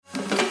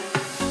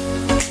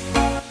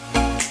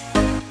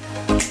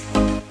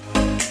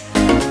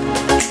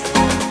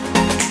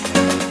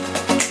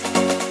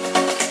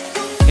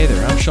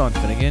Sean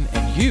Finnegan,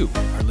 and you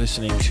are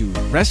listening to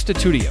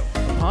Restitutio,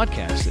 a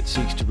podcast that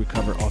seeks to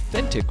recover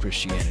authentic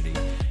Christianity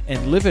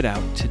and live it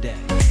out today.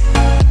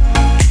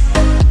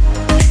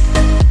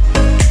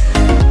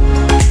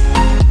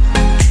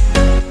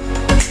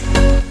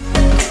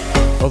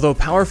 Although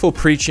powerful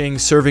preaching,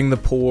 serving the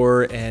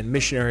poor, and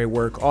missionary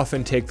work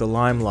often take the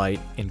limelight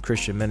in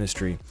Christian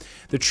ministry,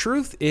 the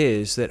truth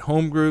is that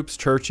home groups,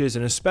 churches,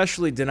 and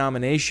especially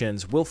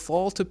denominations will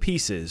fall to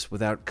pieces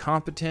without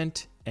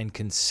competent and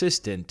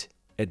consistent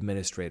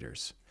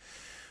administrators.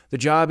 The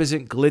job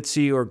isn't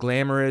glitzy or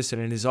glamorous, and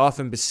it is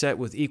often beset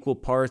with equal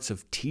parts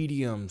of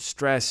tedium,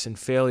 stress, and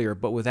failure,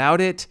 but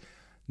without it,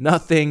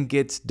 nothing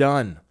gets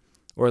done,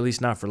 or at least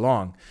not for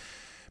long.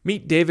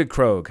 Meet David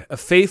Krogh, a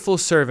faithful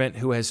servant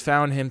who has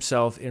found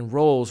himself in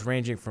roles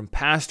ranging from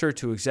pastor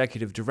to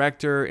executive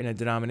director in a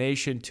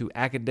denomination to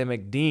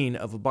academic dean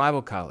of a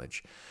Bible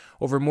college.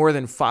 Over more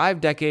than 5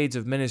 decades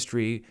of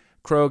ministry,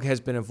 Krogh has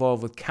been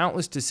involved with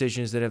countless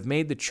decisions that have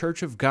made the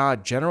Church of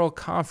God General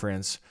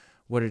Conference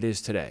what it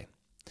is today.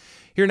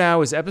 Here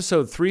now is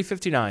episode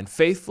 359,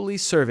 Faithfully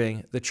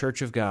Serving the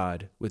Church of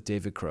God with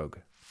David Krogh.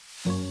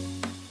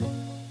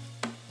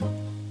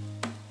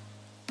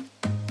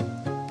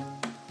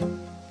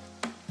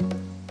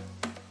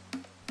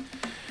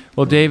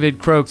 Well, David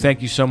Krogh,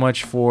 thank you so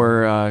much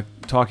for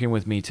talking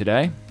with me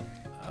today.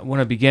 I want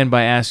to begin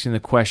by asking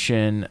the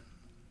question,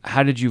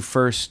 how did you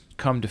first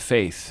come to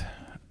faith?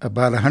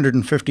 About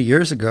 150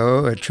 years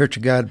ago, a Church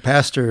of God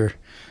pastor...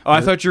 Oh, I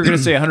thought you were going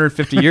to say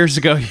 150 years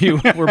ago you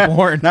were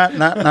born.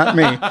 Not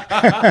me.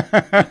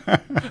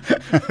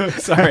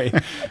 Sorry.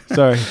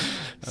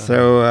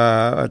 So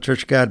a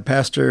Church of God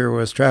pastor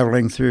was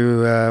traveling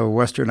through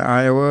western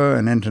Iowa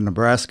and into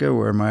Nebraska,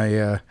 where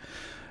my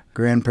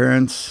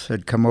grandparents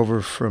had come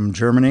over from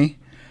Germany,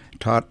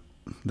 taught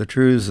the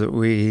truths that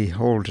we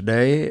hold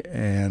today,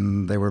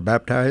 and they were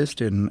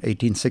baptized in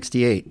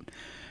 1868.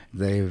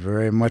 They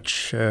very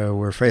much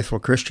were faithful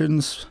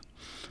Christians.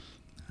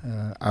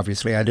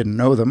 Obviously, I didn't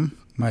know them.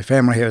 My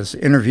family has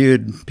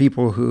interviewed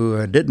people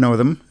who did know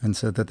them and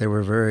said that they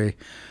were very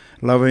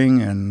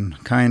loving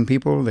and kind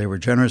people. They were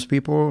generous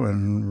people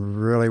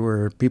and really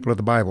were people of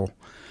the Bible.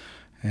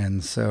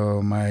 And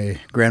so my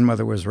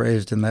grandmother was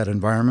raised in that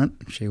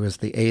environment. She was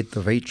the 8th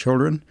of 8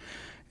 children.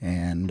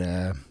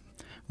 And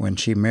when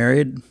she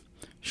married,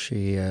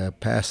 she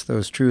passed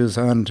those truths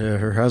on to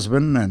her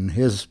husband and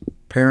his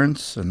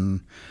parents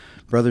and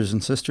brothers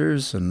and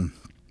sisters. And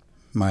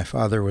my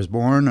father was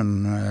born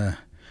and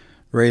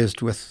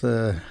raised with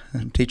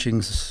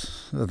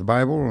teachings of the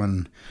Bible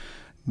and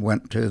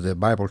went to the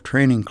Bible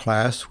training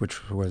class,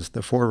 which was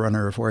the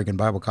forerunner of Oregon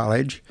Bible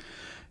College,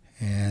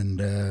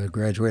 and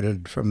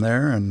graduated from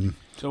there and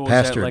So was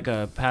pastored. that like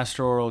a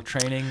pastoral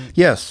training?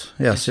 Yes.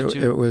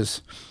 It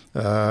was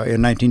in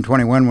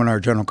 1921 when our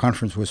General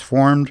Conference was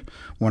formed.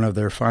 One of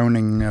their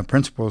founding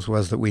principles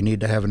was that we need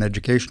to have an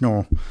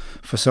educational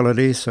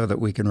facility so that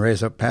we can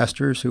raise up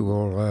pastors who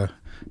will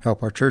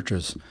help our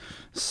churches.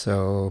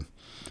 So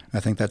I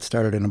think that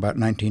started in about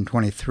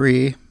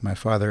 1923. My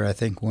father, I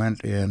think,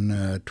 went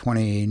in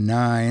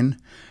 29.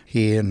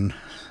 He and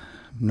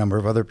a number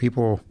of other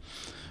people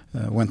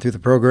went through the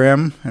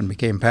program and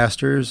became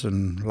pastors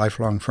and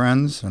lifelong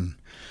friends. And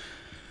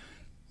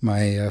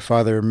my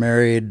father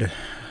married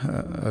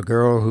a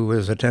girl who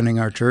was attending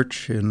our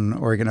church in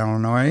Oregon,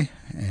 Illinois,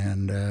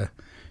 and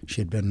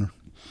she had been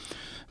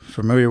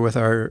familiar with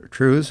our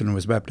truths and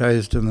was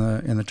baptized in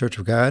the Church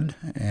of God.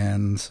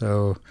 And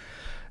so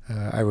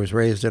I was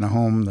raised in a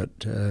home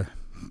that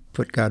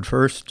put God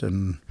first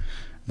and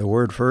the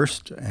Word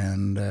first.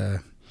 And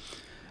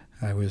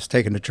I was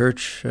taken to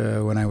church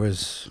when I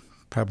was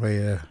probably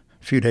a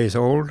few days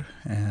old,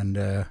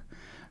 and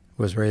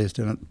was raised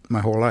in it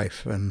my whole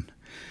life. And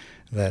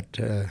that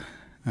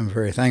I'm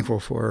very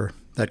thankful for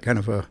that kind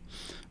of a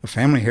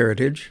family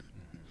heritage.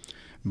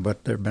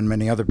 But there have been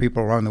many other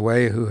people along the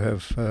way who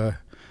have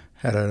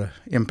had an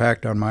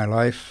impact on my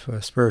life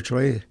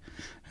spiritually.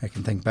 I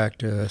can think back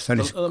to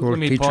Sunday school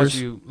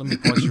teachers. Let me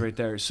pause you right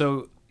there.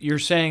 So you're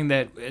saying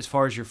that as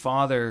far as your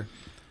father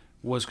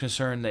was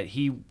concerned, that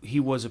he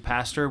was a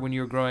pastor when you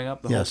were growing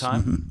up the whole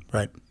time? Mm-hmm.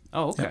 Right.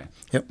 Oh, okay.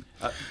 Yep.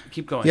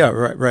 Keep going. Yeah,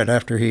 right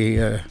after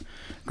he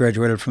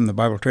graduated from the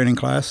Bible training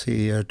class,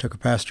 he took a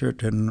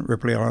pastorate in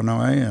Ripley,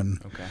 Illinois, and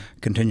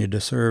continued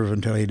to serve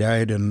until he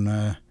died in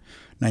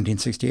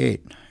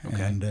 1968.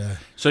 Okay. And,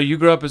 so you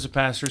grew up as a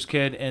pastor's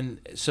kid,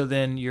 and so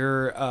then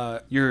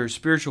your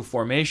spiritual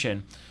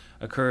formation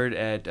occurred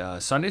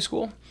at Sunday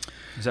school?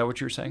 Is that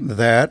what you were saying?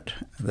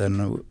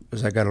 Then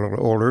as I got a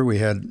little older, we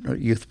had a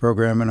youth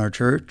program in our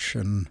church,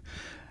 and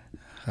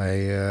I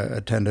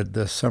attended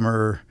the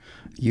summer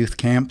youth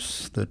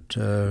camps that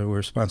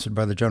were sponsored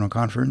by the General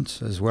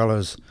Conference, as well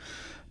as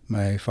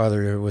my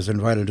father was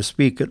invited to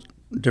speak at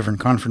different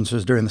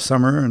conferences during the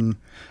summer, and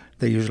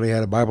they usually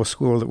had a Bible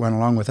school that went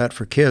along with that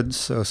for kids.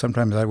 So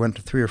sometimes I went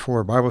to 3 or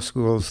 4 Bible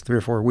schools, 3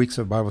 or 4 weeks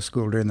of Bible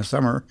school during the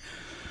summer.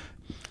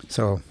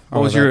 So,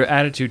 what was your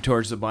attitude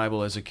towards the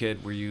Bible as a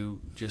kid? Were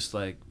you just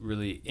like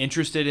really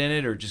interested in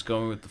it, or just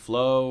going with the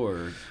flow,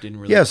 or didn't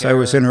really Yes, care? I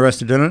was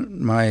interested in it.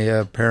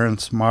 My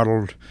parents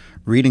modeled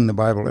reading the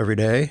Bible every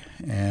day,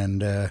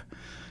 and in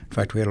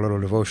fact, we had a little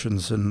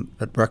devotions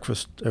at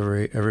breakfast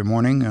every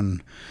morning.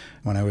 And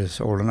when I was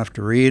old enough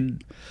to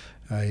read,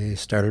 I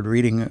started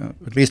reading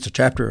at least a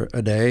chapter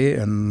a day,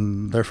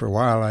 and there for a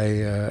while I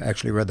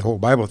actually read the whole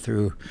Bible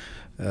through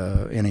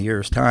in a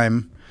year's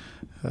time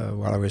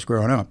while I was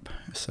growing up.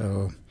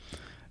 So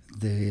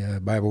the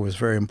Bible was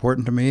very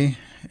important to me,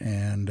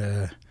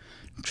 and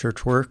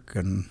church work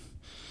and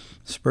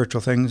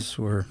spiritual things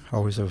were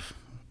always of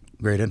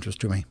great interest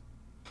to me.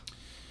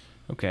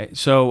 Okay,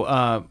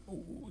 so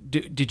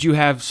did you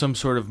have some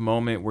sort of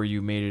moment where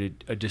you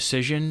made a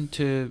decision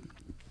to,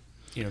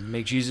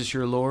 make Jesus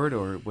your Lord,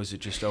 or was it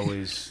just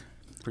always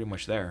pretty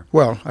much there?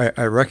 Well,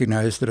 I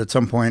recognized that at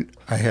some point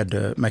I had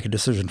to make a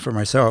decision for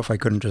myself. I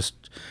couldn't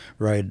just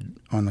ride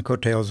on the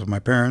coattails of my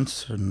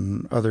parents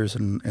and others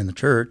in the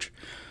church.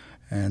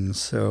 And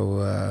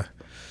so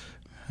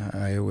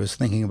I was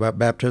thinking about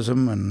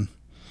baptism, and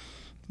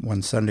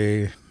one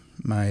Sunday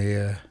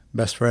my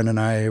best friend and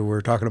I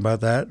were talking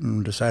about that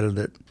and decided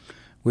that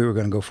we were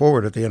going to go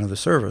forward at the end of the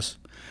service.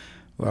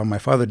 Well, my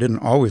father didn't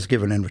always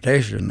give an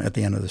invitation at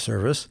the end of the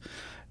service,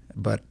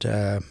 but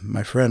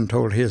my friend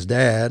told his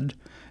dad,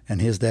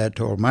 and his dad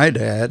told my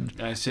dad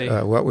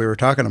what we were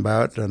talking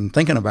about and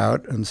thinking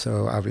about, and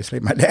so obviously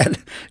my dad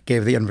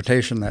gave the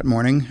invitation that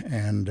morning,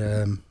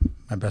 and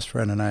my best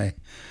friend and I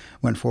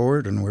went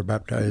forward and were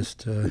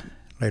baptized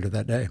later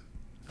that day.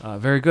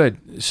 Very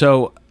good.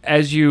 So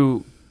as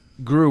you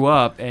grew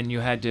up and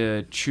you had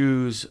to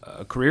choose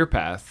a career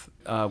path,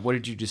 what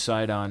did you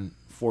decide on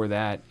for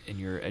that in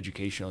your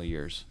educational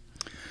years?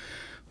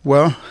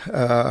 Well,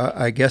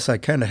 I guess I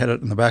kind of had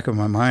it in the back of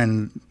my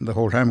mind the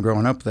whole time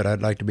growing up that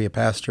I'd like to be a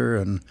pastor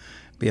and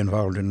be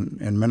involved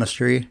in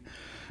ministry.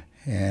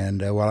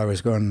 And while I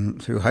was going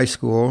through high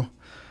school,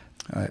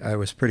 I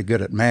was pretty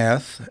good at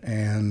math,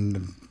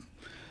 and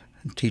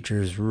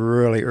teachers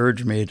really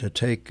urged me to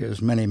take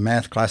as many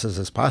math classes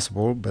as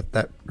possible, but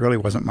that really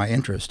wasn't my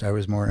interest. I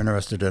was more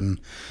interested in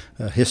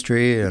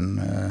history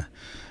and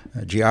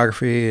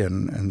geography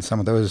and some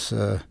of those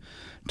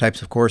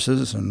types of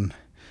courses. And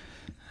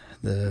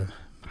the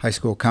high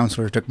school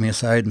counselor took me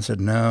aside and said,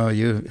 "No,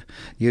 you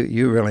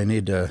really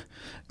need to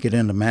get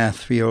into math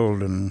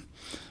field and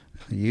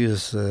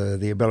use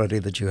the ability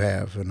that you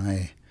have."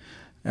 And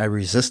I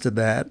resisted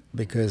that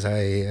because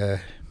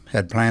I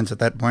had plans at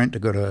that point to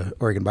go to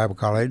Oregon Bible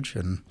College,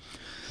 and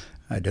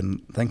I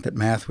didn't think that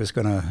math was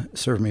going to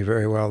serve me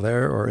very well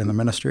there or in the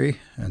ministry.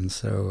 And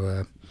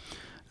so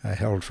I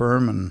held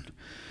firm and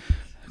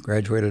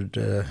graduated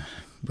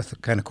with the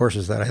kind of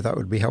courses that I thought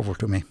would be helpful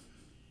to me.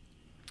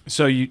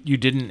 So you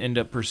didn't end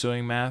up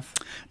pursuing math?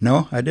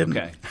 No, I didn't.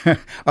 Okay.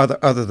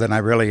 Other than I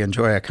really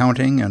enjoy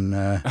accounting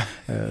and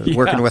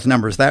working with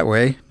numbers that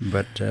way,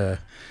 but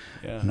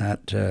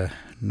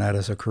not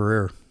as a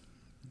career.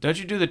 Don't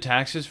you do the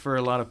taxes for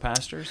a lot of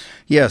pastors?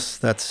 Yes,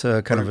 that's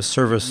kind of a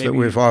service that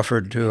we've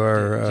offered to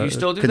our do you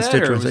still do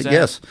constituents. That, or was that...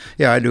 Yes,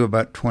 yeah, I do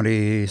about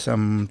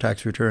 20-some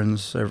tax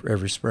returns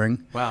every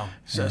spring. Wow.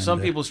 So some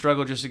people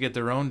struggle just to get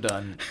their own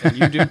done, and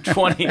you do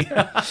 20.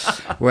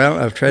 Well,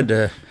 I've tried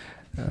to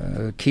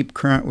keep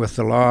current with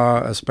the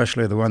law,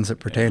 especially the ones that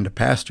pertain to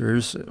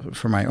pastors,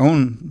 for my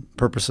own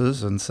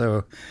purposes, and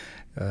so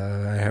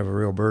I have a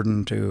real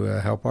burden to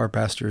help our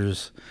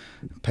pastors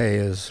pay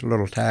as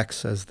little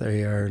tax as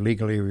they are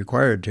legally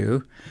required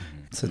to.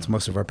 Since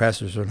most of our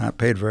pastors are not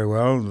paid very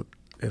well,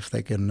 if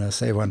they can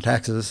save on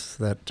taxes,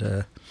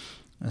 that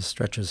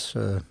stretches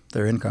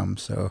their income.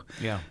 So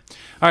yeah.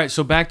 All right.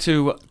 So back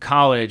to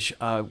college.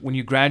 When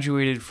you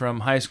graduated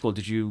from high school,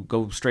 did you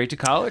go straight to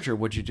college, or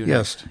what did you do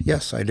next?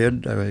 Yes, I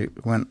did. I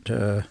went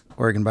to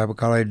Oregon Bible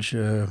College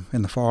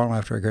in the fall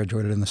after I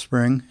graduated in the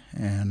spring,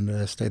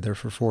 and stayed there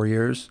for 4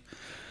 years.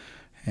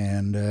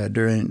 And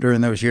during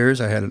those years,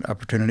 I had an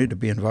opportunity to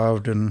be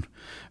involved in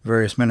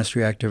various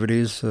ministry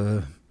activities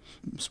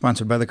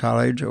sponsored by the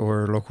college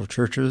or local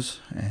churches,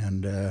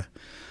 and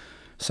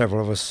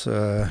several of us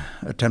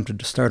attempted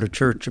to start a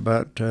church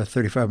about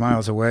 35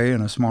 miles away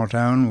in a small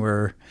town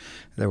where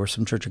there were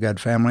some Church of God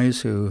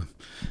families who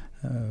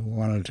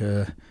wanted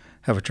to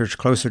have a church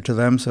closer to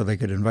them so they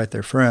could invite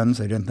their friends.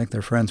 They didn't think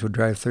their friends would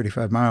drive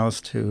 35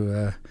 miles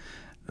to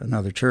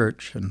another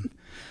church, and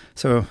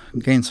so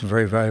gained some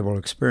very valuable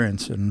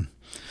experience. And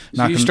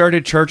so you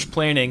started church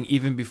planning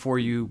even before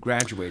you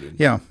graduated?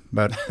 Yeah,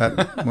 but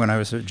when I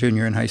was a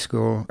junior in high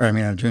school,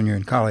 a junior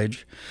in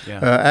college.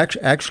 Yeah.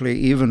 Actually,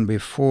 even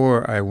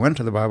before I went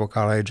to the Bible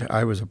college,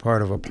 I was a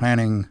part of a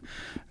planning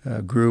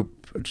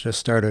group to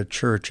start a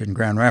church in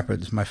Grand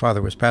Rapids. My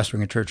father was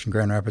pastoring a church in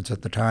Grand Rapids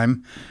at the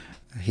time.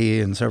 He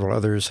and several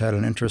others had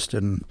an interest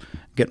in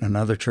getting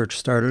another church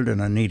started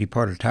in a needy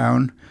part of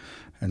town,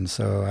 and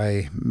so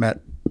I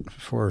met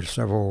for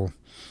several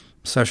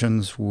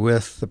sessions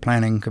with the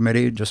planning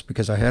committee just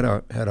because I had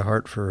a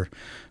heart for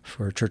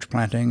church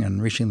planting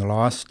and reaching the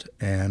lost.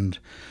 And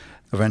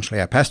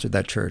eventually I pastored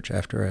that church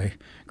after I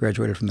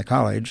graduated from the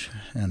college,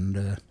 and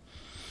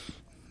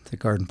the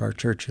Garden Park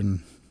Church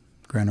in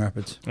Grand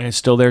Rapids. And it's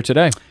still there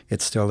today?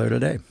 It's still there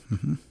today.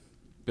 Mm-hmm.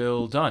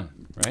 Bill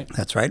Dunn, right?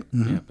 That's right.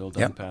 Mm-hmm. Yeah, Bill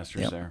Dunn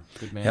pastors there.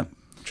 Good man. Yep.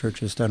 Church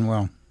has done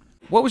well.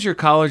 What was your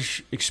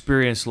college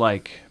experience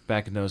like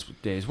back in those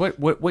days?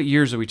 What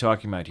years are we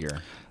talking about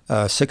here?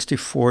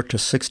 64 to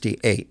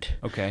 68.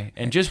 Okay.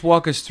 And just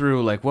walk us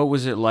through, like, what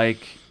was it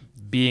like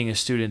being a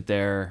student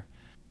there?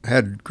 I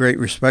had great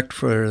respect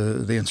for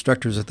the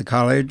instructors at the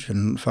college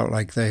and felt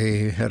like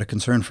they had a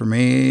concern for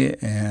me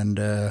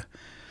and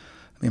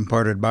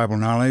imparted Bible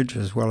knowledge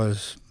as well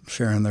as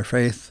sharing their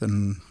faith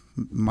and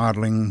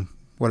modeling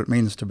what it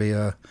means to be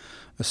a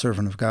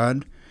servant of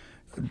God.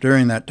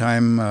 During that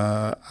time,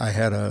 I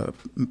had a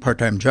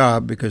part-time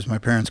job because my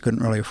parents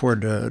couldn't really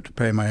afford to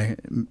pay my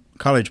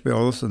college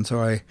bills, and so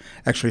I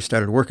actually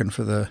started working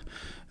for the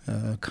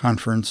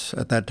conference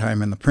at that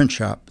time in the print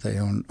shop. They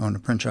owned a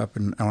print shop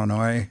in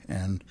Illinois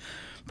and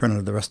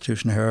printed the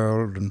Restitution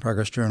Herald and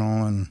Progress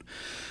Journal and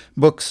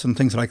books and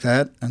things like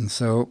that. And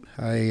so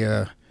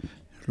I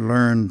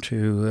learned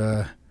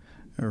to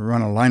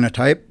run a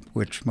linotype,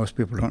 which most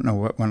people don't know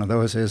what one of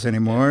those is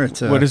anymore.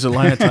 What is a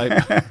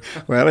linotype?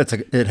 Well,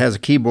 it has a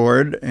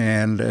keyboard,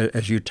 and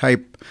as you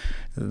type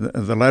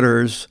the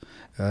letters,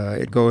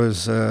 it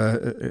goes.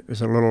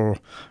 There's a little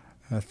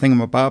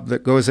thingamabob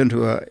that goes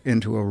into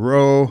a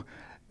row,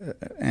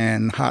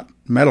 and hot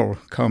metal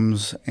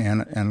comes,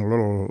 and a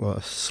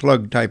little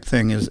slug type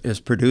thing is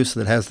produced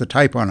that has the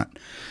type on it,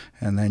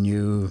 and then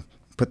you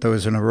put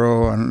those in a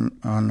row on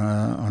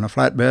a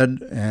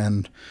flatbed,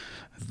 and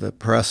the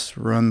press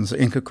runs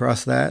ink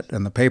across that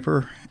and the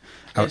paper.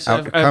 Out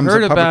comes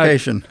a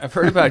publication. I've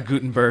heard about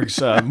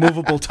Gutenberg's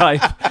movable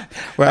type.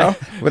 Well,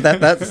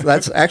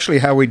 that's actually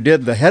how we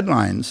did the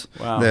headlines.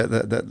 Wow.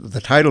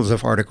 The titles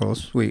of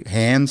articles. We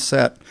hand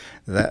set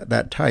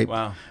that type.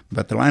 Wow.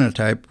 But the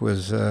linotype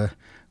was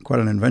quite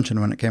an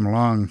invention when it came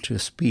along to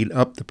speed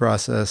up the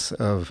process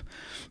of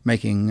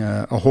making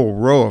a whole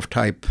row of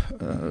type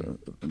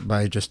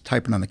by just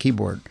typing on the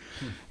keyboard.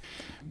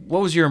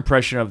 What was your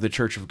impression of the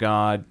Church of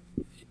God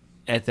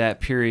at that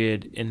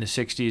period in the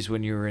 60s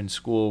when you were in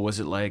school? Was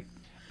it like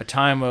a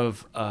time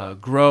of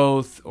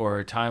growth or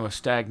a time of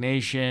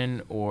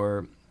stagnation,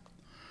 or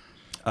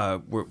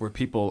were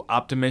people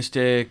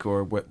optimistic,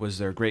 or was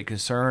there great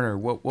concern, or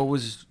what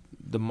was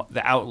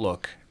the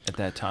outlook at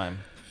that time?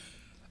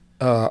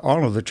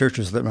 All of the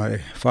churches that my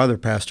father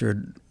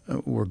pastored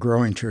were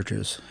growing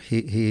churches.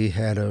 He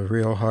had a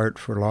real heart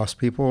for lost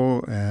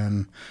people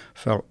and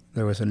felt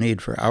there was a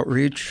need for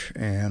outreach,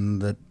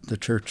 and that the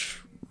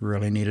church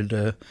really needed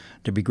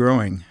to be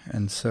growing.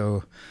 And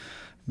so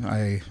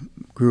I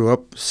grew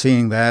up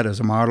seeing that as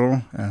a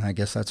model, and I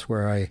guess that's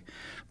where I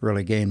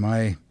really gained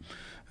my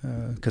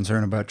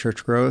concern about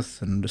church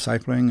growth and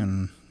discipling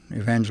and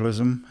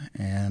evangelism.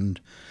 And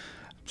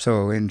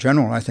so in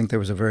general, I think there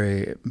was a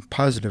very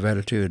positive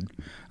attitude.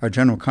 Our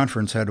General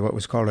Conference had what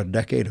was called a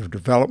decade of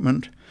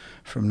development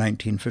from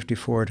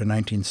 1954 to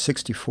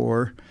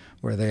 1964,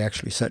 where they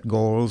actually set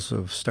goals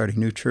of starting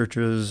new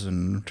churches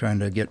and trying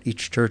to get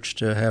each church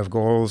to have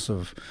goals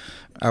of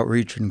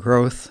outreach and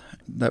growth.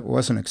 That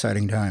was an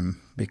exciting time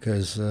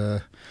because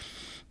I'm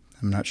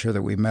not sure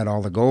that we met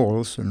all the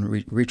goals and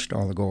reached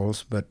all the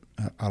goals, but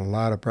a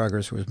lot of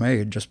progress was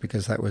made just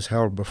because that was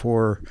held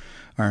before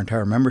our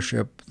entire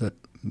membership, that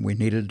we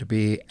needed to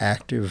be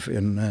active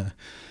in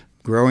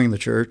growing the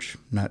church,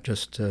 not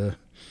just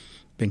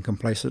being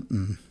complacent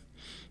and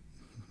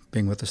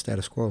being with the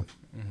status quo.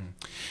 Mm-hmm.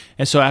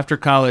 And so after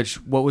college,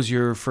 what was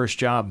your first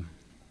job?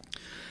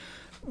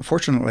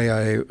 Fortunately,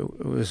 I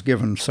was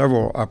given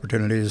several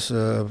opportunities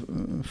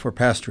for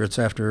pastorates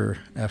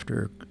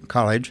after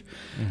college.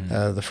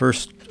 Mm-hmm. The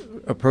first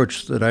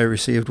approach that I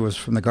received was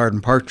from the Garden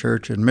Park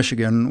Church in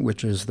Michigan,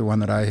 which is the one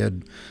that I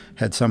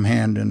had some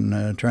hand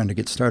in trying to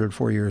get started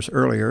 4 years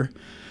earlier.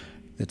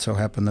 It so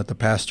happened that the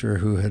pastor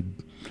who had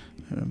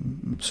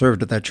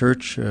served at that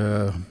church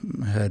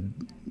had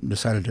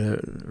decided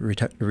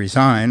to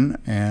resign,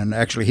 and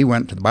actually he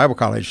went to the Bible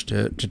college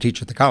to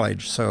teach at the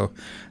college, so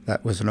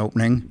that was an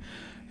opening.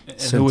 And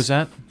who was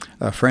that?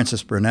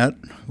 Francis Burnett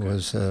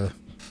was the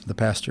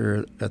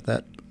pastor at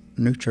that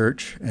new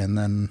church, and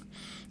then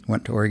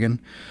went to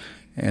Oregon.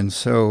 And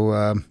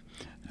so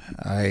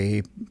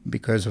I,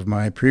 because of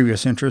my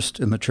previous interest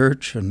in the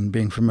church and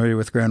being familiar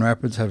with Grand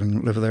Rapids,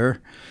 having lived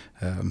there,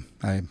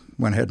 I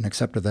went ahead and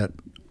accepted that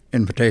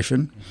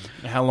invitation.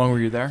 How long were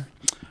you there?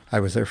 I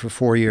was there for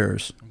 4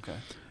 years. Okay.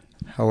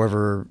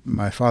 However,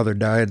 my father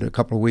died a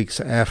couple of weeks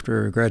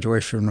after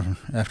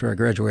I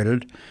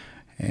graduated,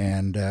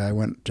 and I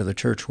went to the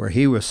church where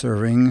he was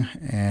serving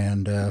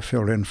and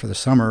filled in for the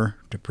summer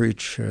to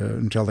preach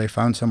until they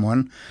found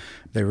someone.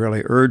 They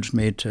really urged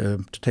me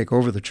to take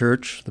over the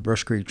church, the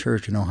Brush Creek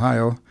Church in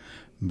Ohio,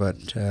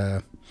 but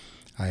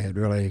I had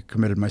really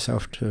committed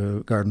myself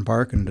to Garden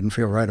Park and didn't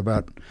feel right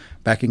about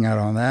backing out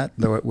on that,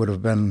 though it would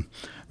have been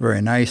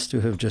very nice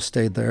to have just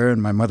stayed there,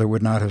 and my mother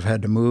would not have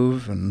had to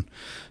move and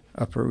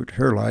uproot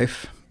her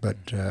life.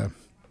 But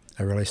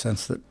I really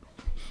sensed that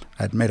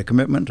I'd made a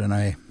commitment, and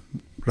I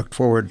looked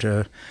forward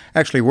to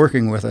actually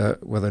working with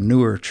a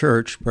newer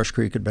church. Brush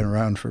Creek had been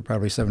around for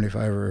probably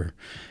 75 or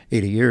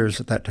 80 years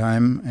at that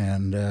time,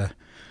 and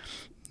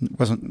it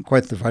wasn't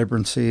quite the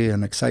vibrancy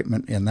and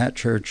excitement in that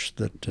church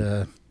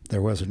that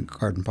there was in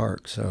Garden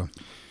Park. So,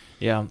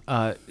 yeah.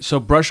 So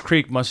Brush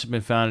Creek must have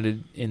been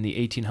founded in the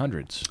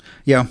 1800s.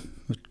 Yeah,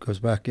 it goes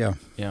back. Yeah.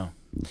 Yeah.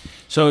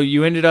 So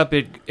you ended up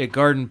at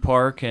Garden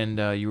Park,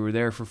 and you were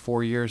there for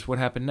 4 years. What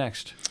happened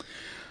next?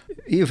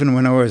 Even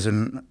when I was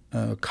in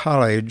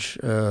college,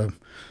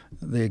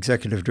 the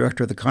executive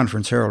director of the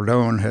conference, Harold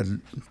Doan, had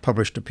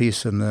published a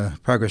piece in the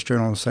Progress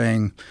Journal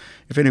saying,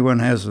 if anyone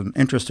has an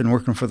interest in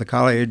working for the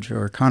college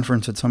or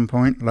conference at some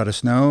point, let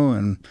us know,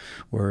 and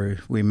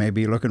we may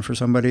be looking for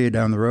somebody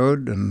down the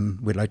road,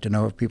 and we'd like to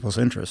know of people's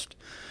interest.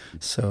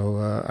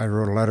 So I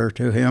wrote a letter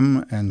to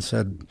him and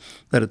said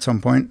that at some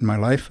point in my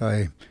life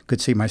I could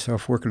see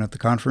myself working at the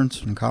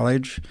conference in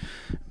college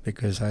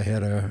because I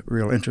had a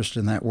real interest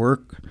in that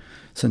work.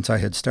 Since I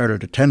had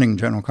started attending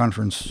General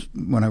Conference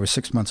when I was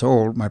 6 months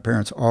old, my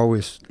parents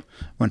always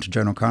went to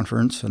General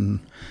Conference, and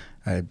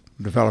I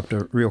developed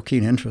a real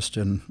keen interest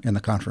in the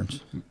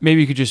conference.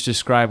 Maybe you could just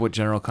describe what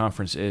General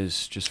Conference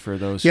is, just for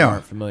those who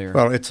aren't familiar.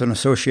 Well, it's an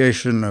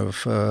association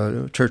of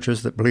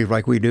churches that believe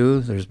like we do.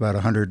 There's about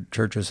 100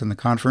 churches in the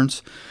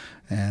conference,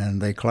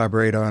 and they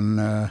collaborate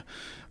on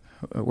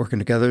working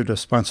together to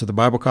sponsor the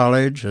Bible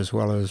College, as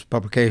well as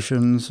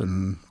publications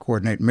and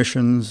coordinate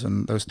missions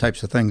and those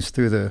types of things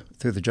through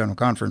the General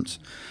Conference.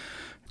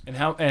 And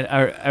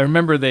I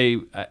remember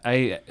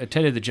I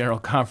attended the General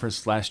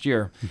Conference last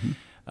year,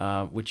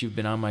 which you've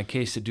been on my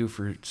case to do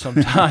for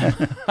some time.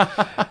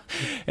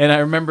 And I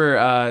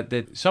remember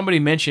that somebody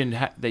mentioned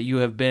that you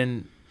have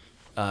been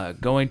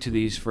going to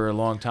these for a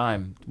long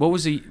time. What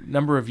was the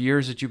number of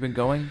years that you've been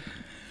going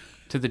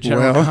to the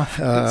General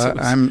Conference?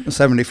 I'm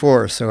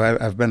 74, so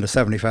I've been to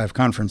 75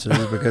 conferences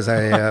because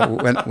I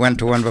went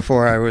to one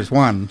before I was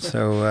one.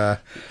 So,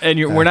 and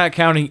we're not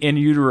counting in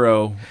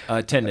utero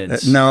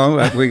attendance.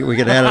 No, we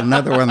could add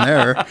another one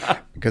there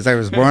because I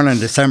was born in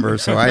December,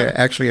 so I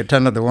actually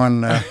attended the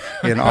one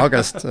in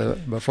August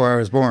before I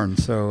was born.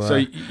 So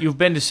you've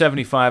been to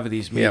 75 of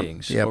these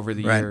meetings over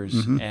the right.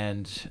 years,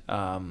 and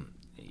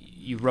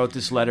you wrote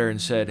this letter and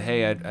said,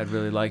 "Hey, I'd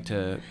really like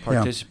to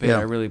participate.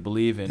 I really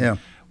believe in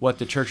what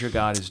the Church of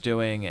God is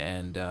doing,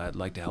 and I'd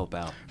like to help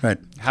out." Right.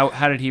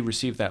 How did he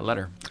receive that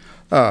letter?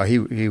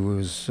 He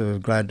was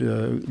glad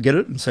to get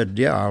it and said,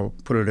 "Yeah, I'll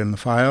put it in the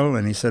file."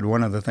 And he said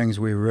one of the things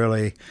we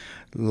really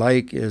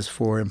like is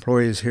for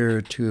employees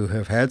here to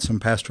have had some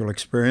pastoral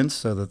experience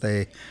so that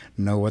they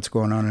know what's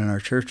going on in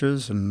our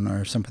churches and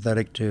are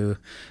sympathetic to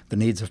the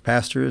needs of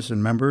pastors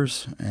and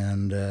members.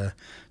 And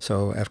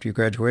so after you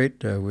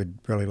graduate, we'd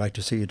really like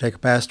to see you take a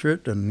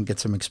pastorate and get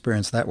some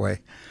experience that way.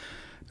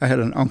 I had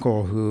an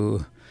uncle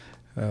who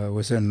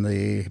was in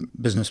the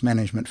business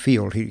management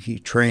field. He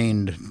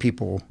trained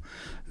people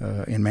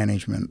in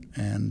management,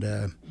 and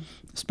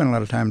spent a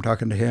lot of time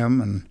talking to him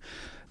and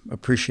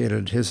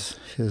appreciated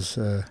his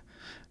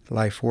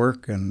life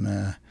work,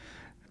 and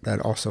that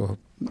also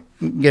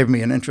gave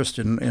me an interest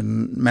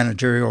in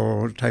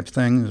managerial type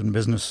things and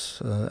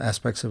business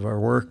aspects of our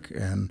work.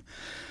 And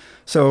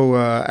so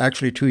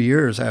actually 2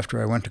 years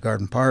after I went to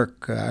Garden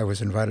Park, I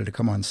was invited to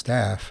come on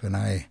staff, and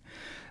I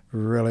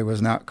really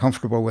was not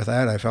comfortable with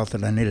that. I felt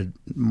that I needed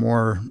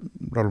a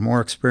little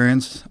more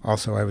experience.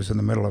 Also, I was in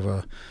the middle of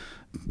a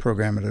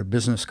program at a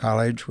business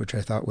college, which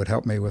I thought would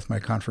help me with my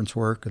conference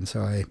work, and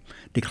so I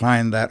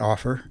declined that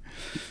offer.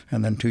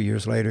 And then 2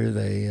 years later,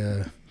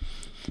 they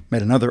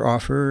made another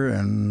offer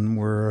and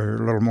were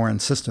a little more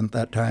insistent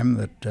that time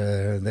that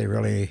they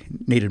really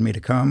needed me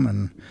to come,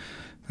 and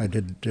I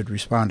did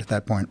respond at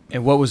that point.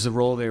 And what was the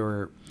role they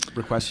were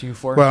requesting you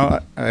for?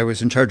 Well, I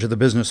was in charge of the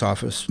business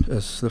office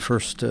as the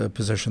first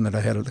position that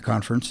I had at the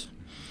conference.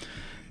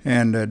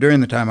 And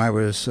during the time I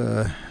was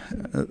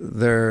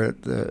there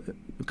at the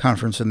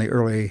conference in the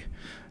early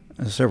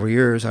several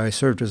years, I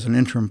served as an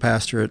interim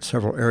pastor at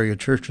several area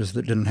churches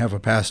that didn't have a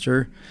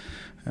pastor.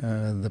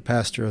 The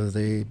pastor of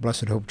the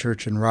Blessed Hope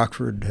Church in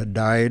Rockford had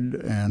died,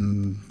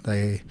 and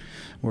they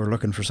were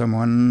looking for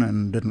someone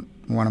and didn't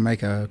want to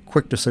make a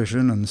quick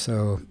decision, and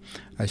so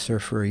I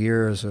served for a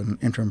year as an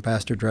interim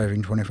pastor,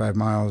 driving 25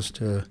 miles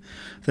to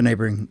the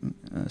neighboring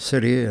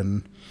city,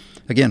 and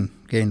again,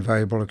 gained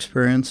valuable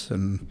experience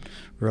and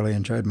really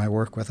enjoyed my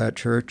work with that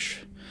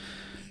church.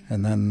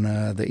 And then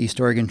the East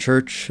Oregon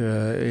Church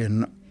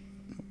in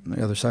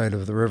the other side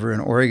of the river in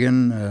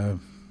Oregon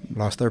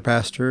lost their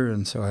pastor,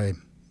 and so I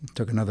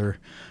took another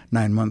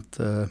 9-month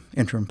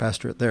interim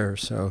pastorate there.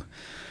 So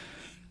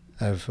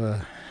I've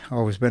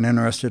always been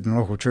interested in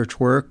local church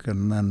work,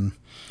 and then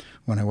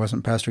when I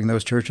wasn't pastoring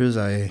those churches,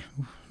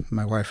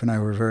 my wife and I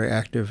were very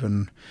active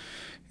in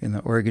the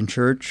Oregon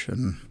Church,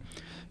 and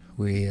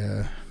we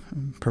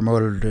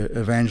promoted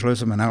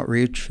evangelism and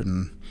outreach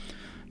and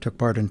took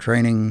part in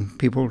training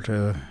people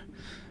to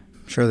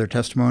share their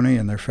testimony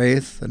and their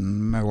faith.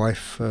 And my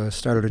wife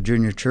started a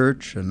junior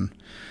church, and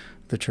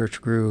the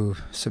church grew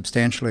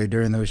substantially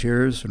during those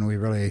years, and we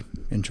really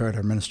enjoyed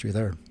our ministry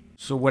there.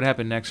 So what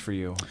happened next for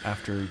you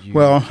after you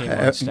Well, came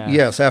on staff?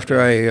 yes,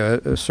 after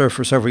I served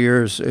for several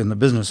years in the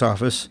business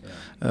office,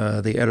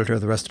 the editor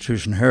of the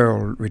Restitution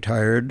Herald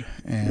retired,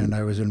 and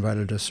I was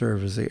invited to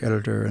serve as the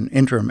editor, an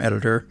interim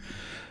editor,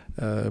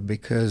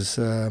 because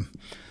I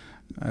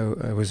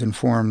was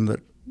informed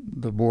that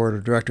the board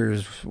of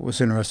directors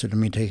was interested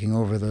in me taking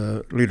over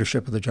the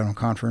leadership of the General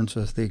Conference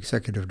as the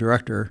executive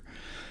director.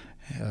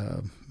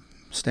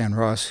 Stan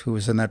Ross, who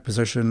was in that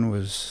position,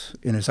 was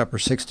in his upper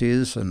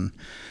 60s, and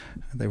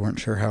they weren't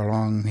sure how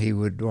long he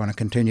would want to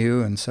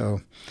continue, and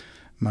so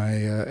my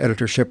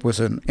editorship was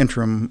an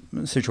interim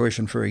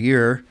situation for a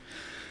year.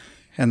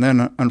 And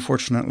then,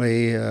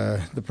 unfortunately,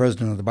 the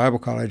president of the Bible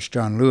College,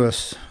 John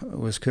Lewis,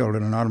 was killed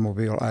in an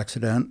automobile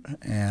accident,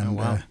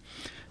 and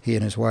he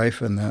and his wife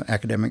and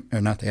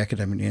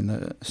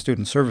the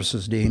student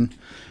services dean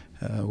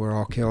were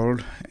all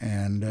killed,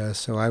 and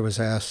so I was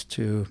asked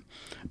to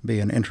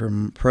be an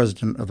interim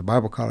president of the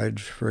Bible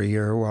College for a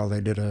year while they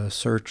did a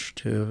search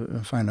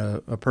to find a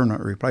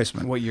permanent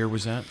replacement. What year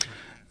was that?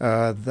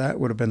 That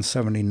would have been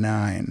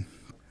 79.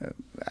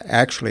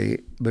 Actually,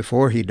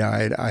 before he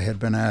died, I had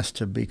been asked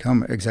to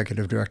become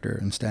executive director,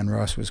 and Stan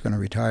Ross was going to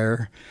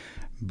retire,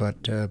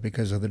 but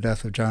because of the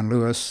death of John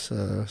Lewis,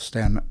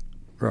 Stan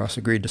Ross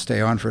agreed to stay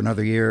on for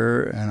another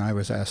year, and I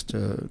was asked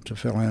to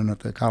fill in at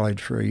the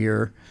college for a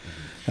year.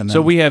 And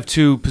so we have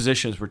two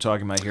positions we're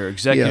talking about here.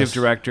 Executive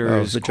director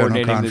is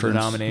coordinating the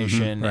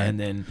denomination, right. and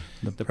then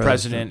the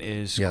president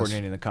is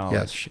coordinating the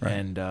college. Yes, right.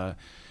 And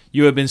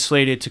you have been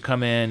slated to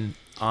come in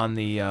on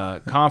the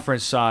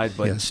conference side,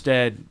 but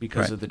instead,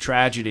 because of the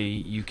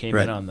tragedy, you came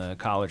in on the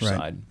college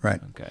side.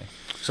 Right. Okay.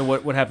 So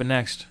what happened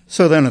next?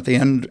 So then at the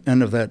end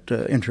of that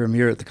interim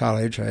year at the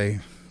college, I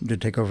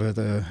did take over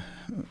the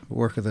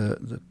work of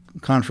the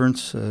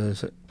conference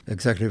as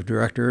executive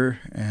director,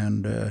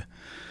 and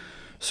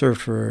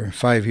served for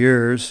 5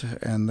 years,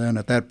 and then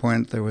at that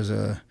point there was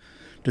a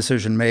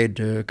decision made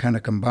to kind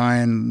of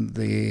combine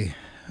the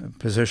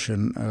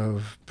position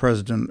of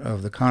president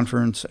of the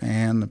conference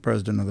and the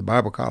president of the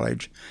Bible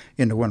College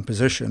into one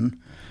position,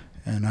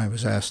 and I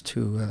was asked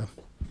to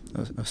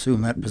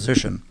assume that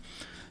position.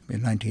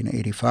 In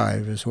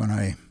 1985 is when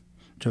I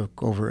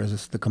took over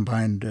as the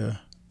combined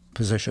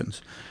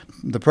positions.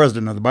 The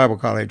president of the Bible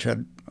College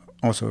had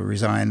also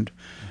resigned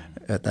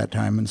at that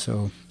time, and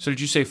so... So did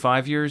you say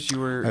 5 years you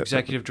were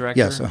executive director?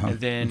 Yes, and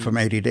then from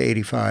 80 to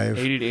 85.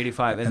 80 to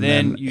 85, and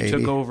then you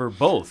took over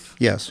both?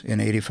 Yes, in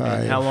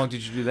 85. And how long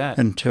did you do that?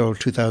 Until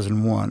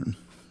 2001,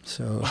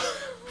 so...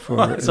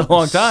 That's a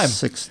long time.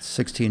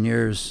 16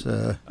 years.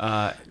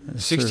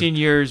 16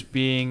 years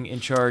being in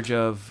charge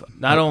of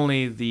not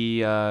only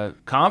the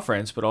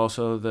conference, but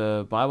also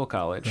the Bible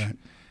College. Right.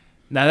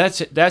 Now,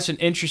 that's an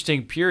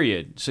interesting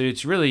period. So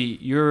it's really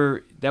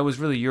that was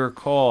really your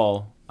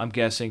call, I'm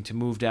guessing, to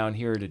move down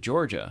here to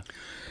Georgia.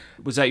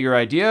 Was that your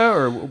idea,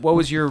 or what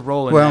was your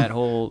role in that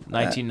whole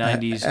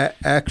 1990s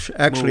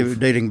Actually, move?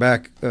 dating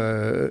back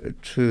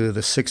to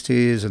the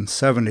 60s and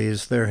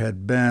 70s, there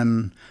had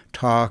been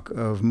talk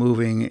of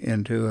moving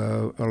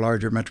into a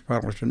larger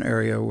metropolitan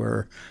area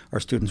where our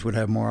students would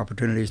have more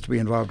opportunities to be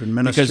involved in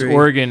ministry. Because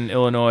Oregon,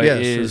 Illinois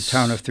is a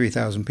town of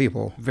 3,000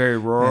 people. Very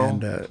rural?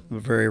 And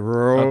very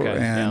rural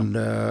and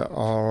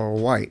all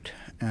white.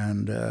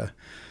 And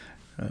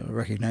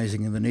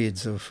recognizing the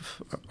needs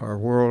of our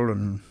world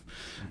and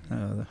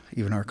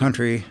even our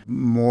country,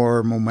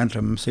 more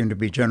momentum seemed to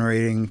be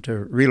generating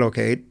to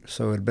relocate.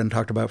 So it had been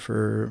talked about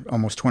for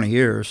almost 20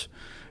 years.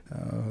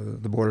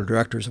 The board of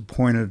directors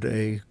appointed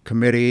a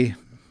committee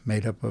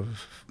made up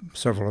of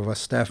several of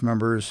us staff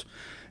members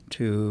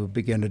to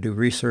begin to do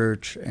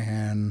research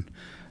and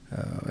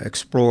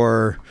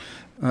explore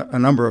a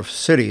number of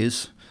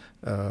cities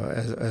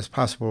as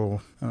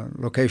possible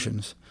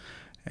locations.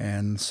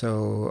 And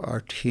so our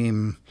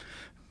team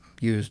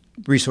used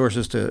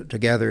resources to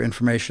gather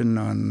information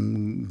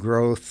on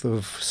growth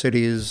of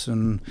cities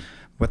and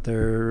what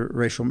their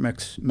racial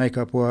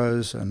makeup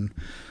was. And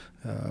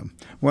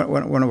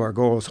one of our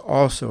goals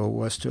also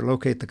was to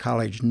locate the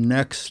college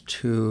next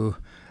to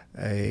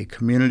a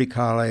community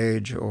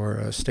college or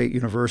a state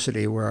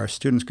university where our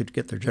students could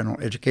get their general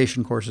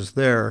education courses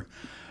there,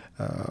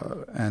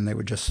 and they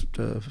would just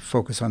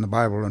focus on the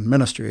Bible and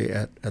ministry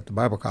at the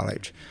Bible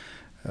College.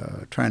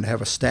 Trying to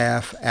have a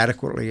staff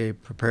adequately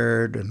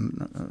prepared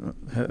and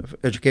have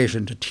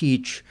education to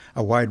teach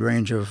a wide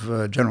range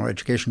of general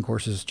education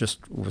courses just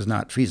was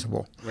not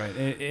feasible. Right,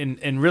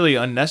 and really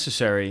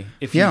unnecessary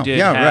if you did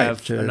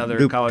have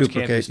another college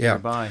campus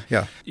nearby.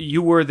 Yeah.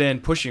 You were then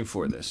pushing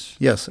for this.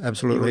 Yes,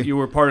 absolutely. You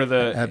were part of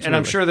the, absolutely. And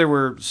I'm sure there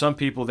were some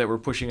people that were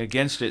pushing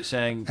against it,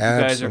 saying, you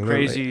guys are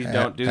crazy,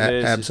 don't do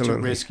this, absolutely.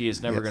 It's too risky,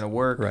 it's never going to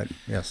work. Right,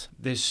 yes.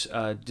 This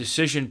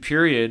decision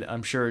period,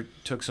 I'm sure,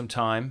 took some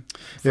time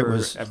for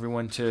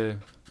everyone to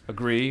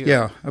agree?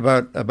 Yeah,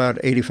 about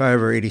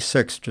 85 or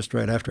 86, just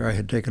right after I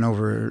had taken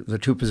over the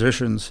two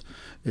positions,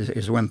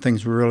 is when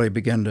things really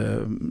began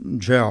to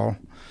gel.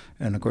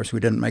 And, of course, we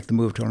didn't make the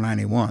move till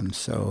 91.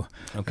 So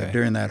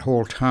during that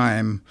whole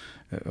time,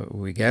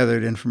 we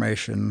gathered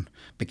information,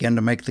 began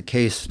to make the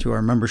case to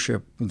our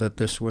membership that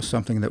this was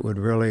something that would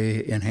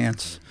really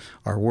enhance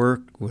our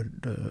work,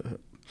 would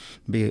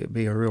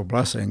be a real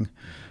blessing.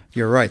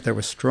 You're right. There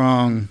was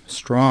strong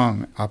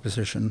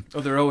opposition.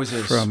 Oh, there always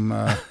is. From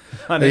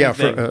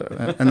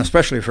and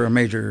especially for a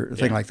major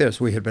thing like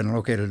this. We had been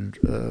located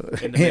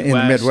in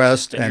the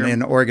Midwest and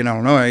in Oregon,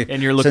 Illinois,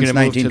 and you're looking since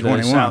to move to the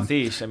 1921.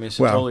 Southeast. I mean, it's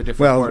a totally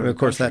different part of the of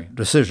course, country. that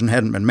decision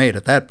hadn't been made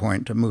at that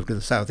point to move to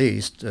the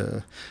Southeast.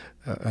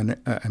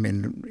 I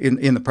mean,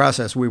 in the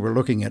process, we were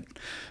looking at,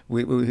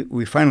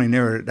 we finally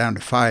narrowed it down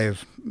to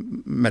 5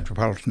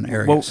 metropolitan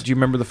areas. Well, do you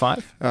remember the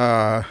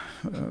 5?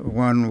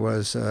 One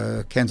was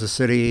Kansas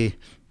City,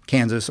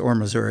 Kansas or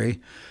Missouri.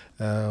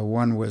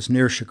 One was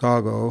near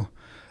Chicago.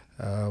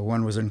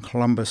 One was in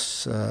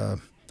Columbus,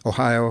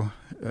 Ohio,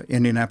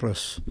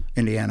 Indianapolis,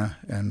 Indiana,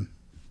 and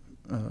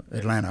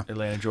Atlanta.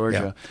 Atlanta,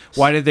 Georgia. Yeah.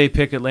 Why did they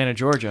pick Atlanta,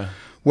 Georgia?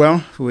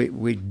 Well,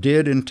 we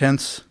did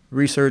intense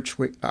research.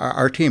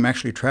 Our team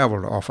actually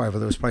traveled to all 5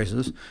 of those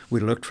places. We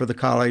looked for the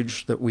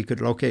college that we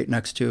could locate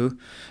next to,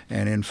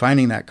 and in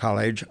finding that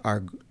college,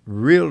 our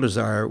real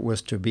desire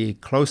was to be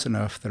close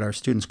enough that our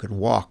students could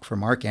walk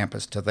from our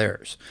campus to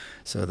theirs,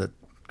 so that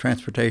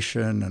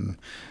transportation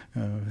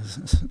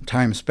and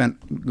time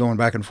spent going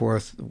back and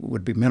forth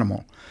would be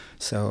minimal.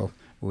 So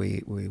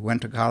we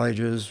went to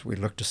colleges. We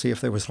looked to see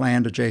if there was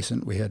land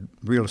adjacent. We had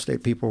real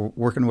estate people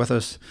working with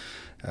us.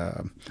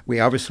 We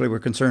obviously were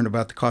concerned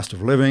about the cost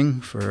of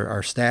living for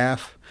our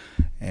staff,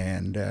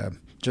 and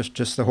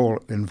just the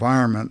whole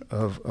environment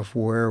of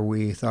where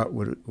we thought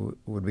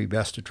would be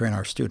best to train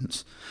our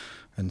students.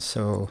 And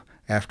so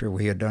after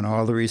we had done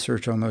all the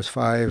research on those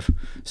 5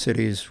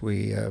 cities,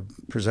 we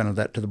presented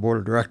that to the board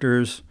of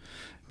directors.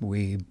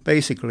 We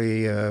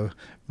basically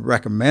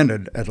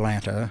recommended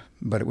Atlanta,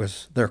 but it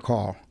was their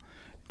call.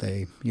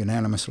 They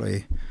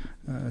unanimously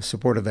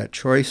supported that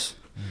choice.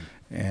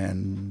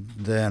 And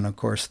then, of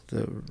course,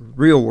 the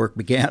real work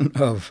began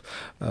of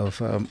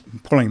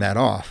pulling that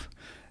off.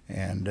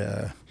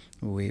 And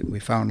we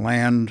found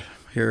land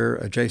here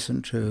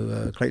adjacent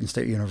to Clayton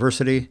State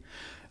University,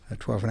 a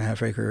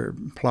 12.5-acre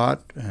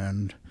plot,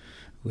 and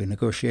we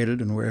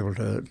negotiated and were able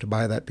to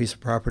buy that piece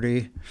of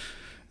property.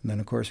 And then,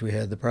 of course, we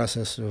had the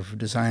process of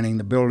designing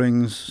the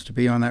buildings to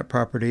be on that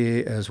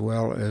property, as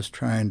well as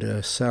trying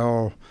to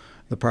sell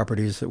the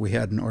properties that we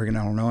had in Oregon,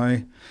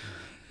 Illinois.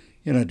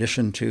 In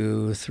addition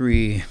to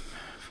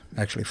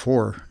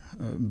 4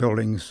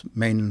 buildings,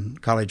 main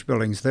college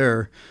buildings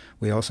there,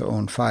 we also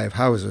owned 5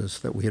 houses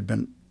that we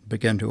had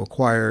began to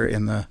acquire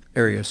in the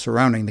area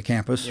surrounding the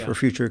campus for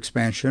future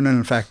expansion. And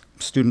in fact,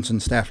 students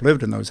and staff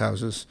lived in those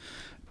houses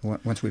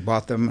once we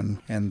bought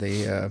them, and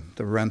the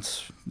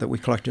rents that we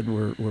collected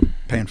were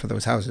paying for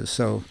those houses.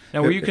 So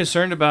now, were you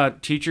concerned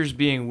about teachers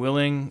being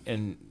willing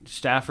and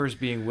staffers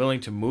being willing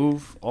to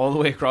move all the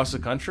way across the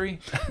country?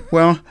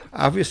 Well,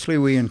 obviously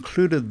we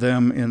included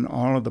them in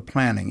all of the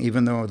planning,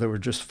 even though there were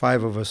just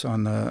 5 of us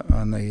on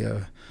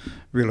the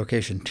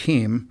relocation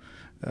team.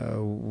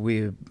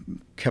 We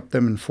kept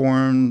them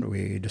informed.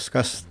 We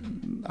discussed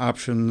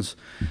options,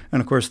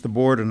 and of course, the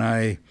board and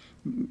I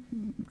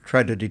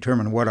tried to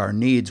determine what our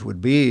needs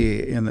would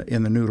be in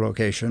the new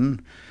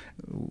location.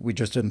 We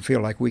just didn't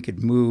feel like we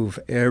could move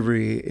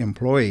every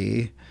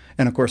employee,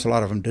 and of course, a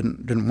lot of them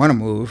didn't want to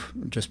move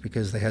just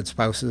because they had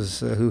spouses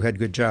who had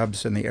good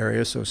jobs in the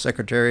area. So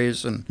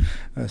secretaries and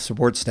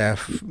support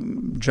staff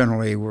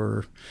generally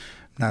were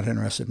not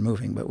interested in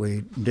moving. But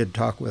we did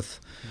talk with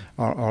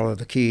all of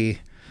the key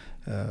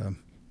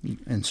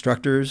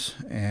instructors,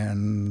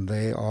 and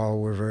they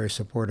all were very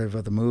supportive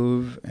of the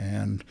move.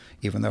 And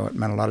even though it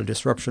meant a lot of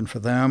disruption for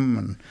them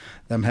and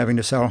them having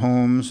to sell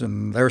homes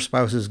and their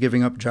spouses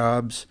giving up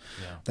jobs,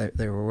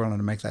 they were willing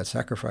to make that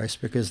sacrifice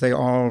because they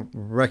all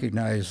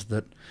recognized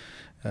that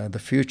the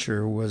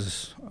future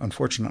was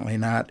unfortunately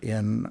not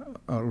in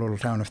a little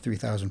town of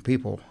 3,000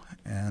 people.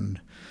 And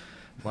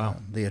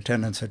the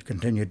attendance had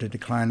continued to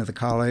decline at the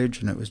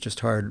college, and it was just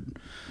hard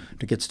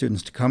to get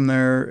students to come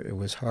there. It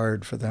was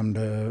hard for them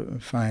to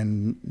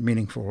find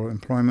meaningful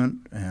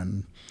employment,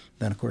 and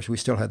then, of course, we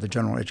still had the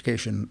general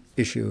education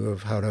issue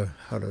of how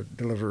to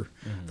deliver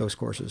those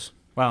courses.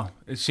 Wow,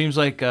 it seems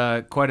like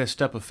quite a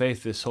step of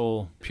faith this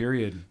whole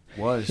period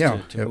was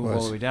to move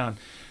all the way down.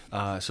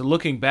 So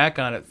looking back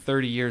on it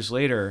 30 years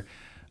later,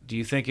 do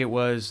you think it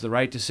was the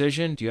right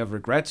decision? Do you have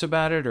regrets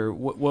about it, or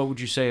what would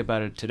you say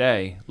about it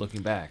today,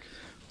 looking back?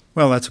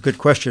 Well, that's a good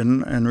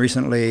question, and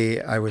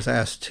recently I was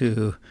asked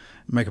to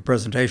make a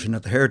presentation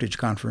at the Heritage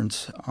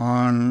Conference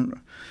on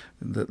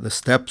the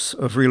steps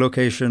of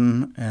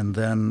relocation and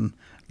then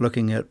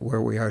looking at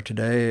where we are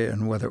today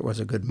and whether it was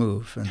a good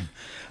move. And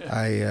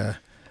I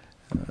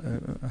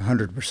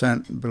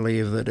 100%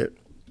 believe that it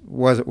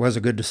was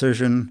a good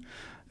decision.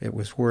 It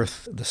was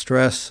worth the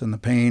stress and the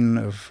pain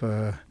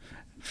of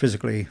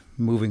physically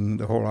moving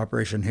the whole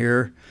operation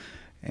here.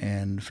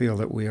 and feel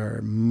that we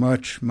are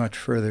much, much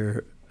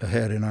further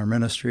ahead in our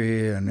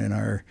ministry and in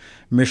our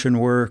mission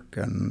work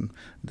and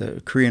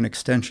the Korean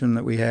extension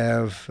that we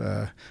have.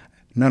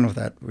 None of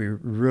that we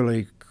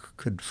really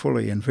could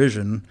fully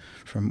envision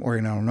from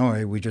Oregon,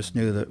 Illinois. We just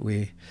knew that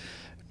we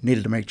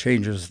needed to make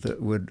changes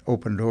that would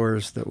open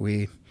doors that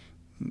we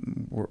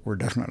were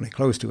definitely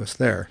close to us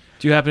there.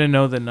 Do you happen to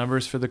know the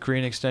numbers for the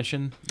Korean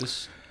extension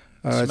this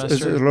semester?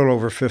 It's a little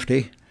over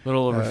 50. A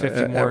little over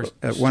 50 more.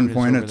 At one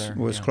point, it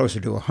was closer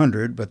to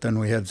 100, but then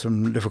we had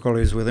some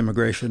difficulties with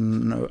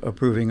immigration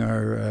approving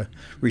our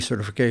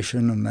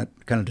recertification, and that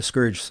kind of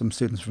discouraged some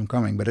students from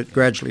coming. But it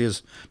gradually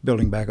is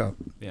building back up.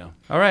 Yeah.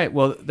 All right.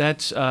 Well,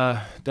 that's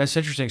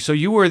interesting. So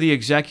you were the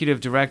executive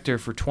director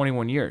for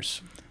 21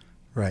 years.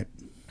 Right.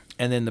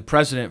 And then the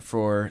president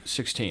for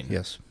 16.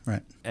 Yes.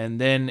 Right. And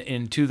then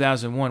in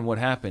 2001, what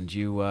happened?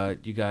 You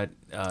got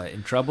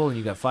in trouble and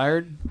you got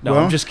fired? No,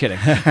 well, I'm just kidding.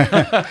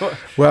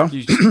 Well,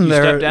 you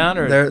stepped down,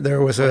 or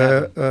there was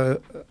a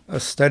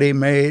study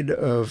made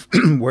of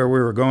where we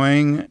were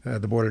going.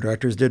 The board of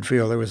directors did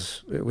feel it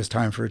was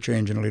time for a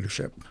change in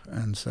leadership,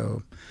 and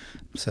so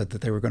said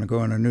that they were going to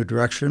go in a new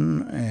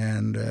direction.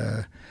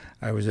 And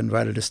I was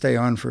invited to stay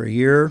on for a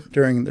year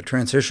during the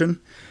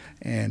transition,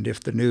 and if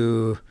the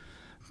new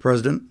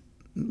president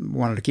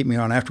wanted to keep me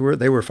on afterward,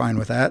 they were fine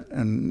with that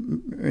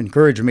and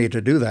encouraged me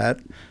to do that,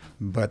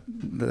 but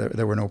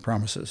there were no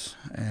promises.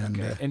 And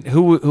okay. And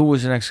who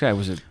was the next guy?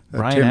 Was it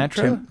Brian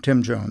Atra?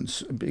 Tim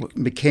Jones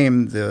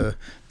became the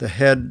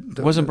head,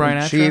 Wasn't Brian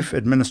Atra? Chief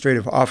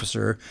Administrative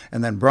Officer,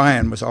 and then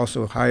Brian was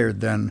also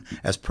hired then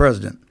as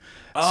president.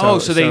 Oh,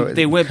 so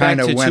they went back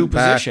to two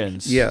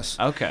positions. Yes.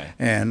 Okay.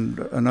 And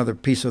another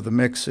piece of the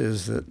mix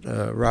is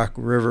that Rock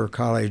River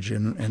College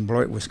in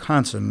Beloit,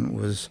 Wisconsin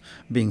was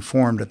being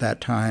formed at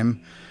that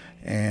time.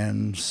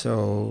 And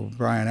so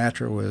Brian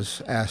Atra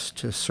was asked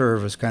to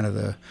serve as kind of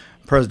the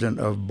president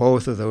of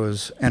both of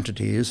those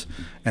entities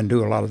and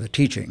do a lot of the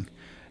teaching.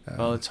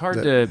 Well, it's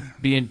hard to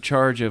be in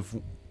charge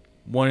of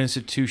one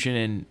institution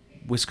in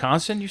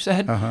Wisconsin, you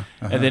said?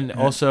 And then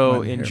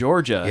also in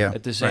Georgia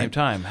at the same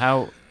time.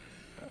 How...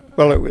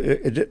 Well,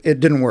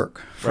 it didn't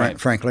work, right.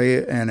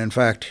 frankly, and in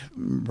fact,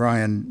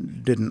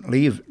 Brian didn't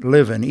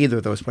live in either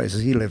of those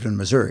places. He lived in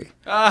Missouri.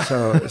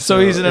 So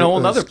he's in a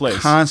whole other place.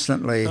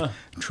 Constantly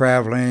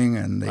traveling,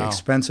 and the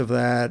expense of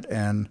that,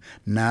 and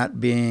not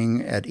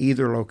being at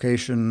either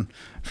location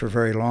for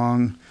very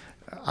long.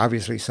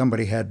 Obviously,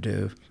 somebody had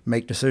to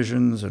make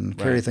decisions and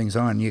carry things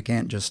on. You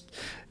can't just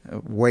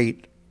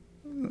wait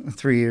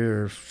 3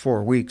 or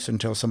 4 weeks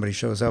until somebody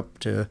shows up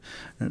to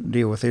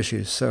deal with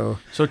issues. So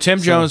Tim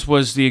Jones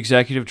was the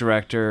executive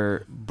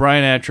director.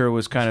 Brian Atra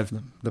was kind of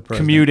the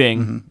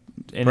commuting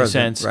in a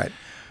sense. Right.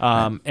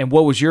 And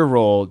what was your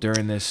role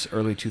during this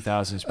early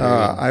 2000s period?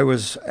 I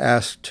was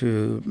asked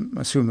to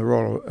assume the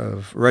role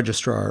of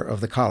registrar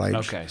of the college.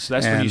 Okay, so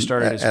that's when you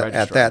started as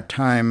registrar. At that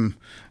time,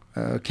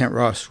 Kent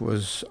Ross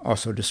was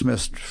also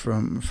dismissed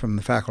from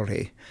the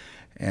faculty.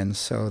 And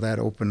so that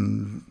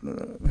opened,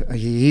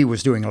 he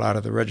was doing a lot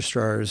of the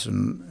registrars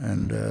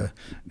and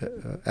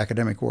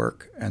academic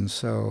work. And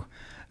so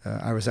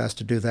I was asked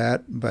to do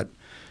that. But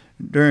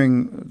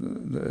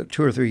during the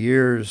 2 or 3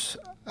 years,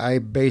 I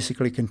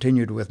basically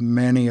continued with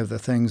many of the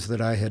things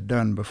that I had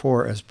done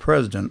before as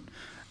president,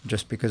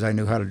 just because I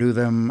knew how to do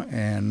them.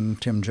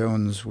 And Tim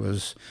Jones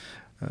was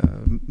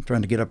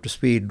trying to get up to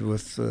speed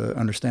with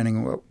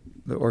understanding what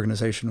the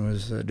organization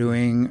was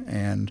doing,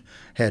 and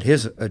had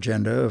his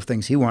agenda of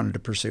things he wanted to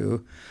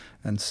pursue.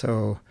 And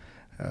so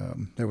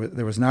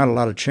there was not a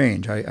lot of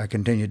change. I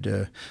continued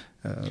to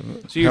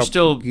So you're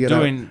still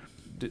doing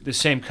the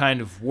same kind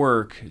of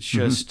work. It's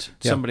just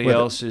somebody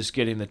else is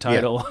getting the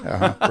title.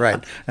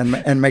 Right,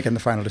 and making the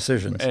final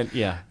decisions.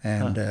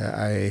 And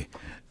I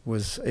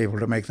was able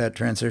to make that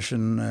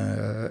transition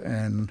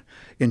and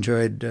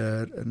enjoyed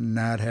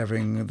not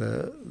having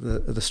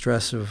the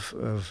stress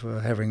of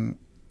having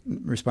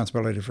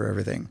responsibility for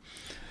everything.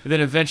 But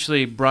then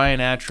eventually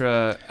Brian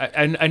Atra,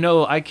 I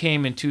know I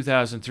came in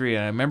 2003,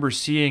 and I remember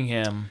seeing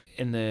him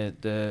in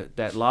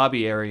that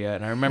lobby area,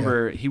 and I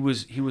remember he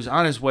was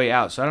on his way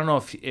out. So I don't know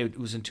if it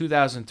was in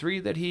 2003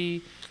 that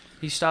he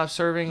stopped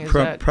serving.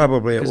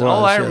 Probably it was.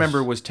 All I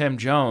remember was Tim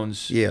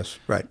Jones. Yes,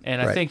 right.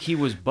 And I think he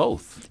was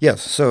both.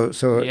 Yes, so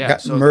it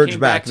got merged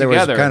back. There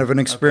was kind of an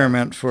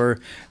experiment for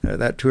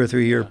that 2 or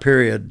 3 year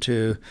period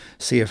to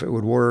see if it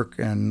would work,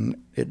 and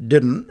it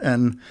didn't.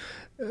 And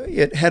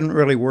it hadn't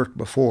really worked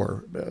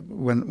before.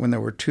 When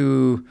there were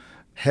two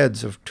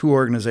heads of two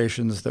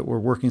organizations that were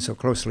working so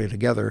closely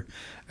together,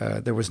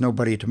 there was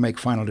nobody to make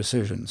final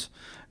decisions.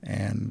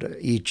 And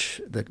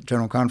the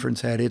General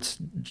Conference had its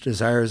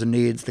desires and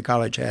needs, the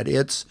college had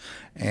its,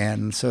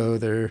 and so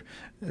there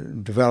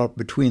developed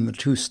between the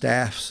two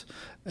staffs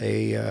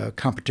a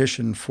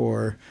competition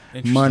for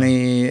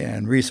money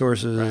and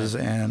resources,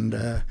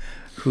 and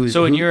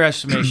So in your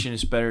estimation,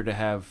 it's better to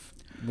have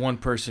one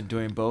person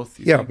doing both?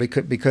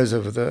 Because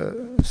of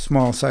the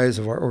small size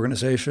of our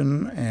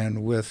organization,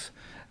 and with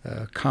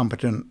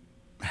competent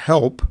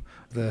help,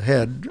 the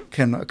head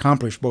can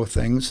accomplish both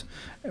things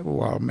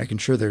while making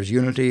sure there's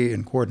unity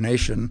and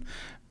coordination,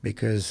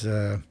 because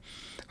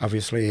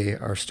obviously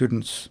our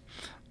students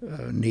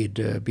need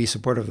to be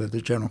supportive of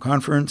the General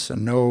Conference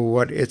and know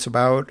what it's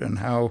about and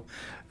how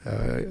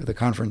the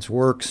conference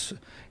works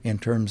in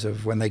terms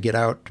of when they get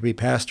out to be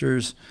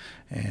pastors.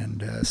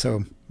 And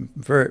so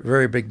very,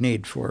 very big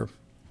need for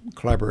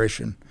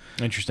collaboration.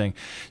 Interesting.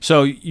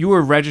 So you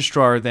were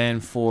registrar then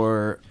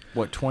for,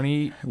 what,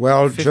 20?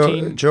 Well,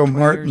 15, Joe 20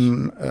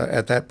 Martin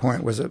at that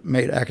point was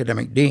made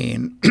academic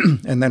dean,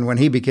 and then when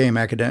he became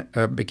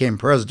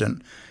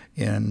president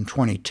in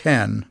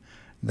 2010,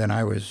 then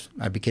I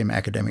became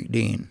academic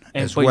dean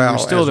as but well. You were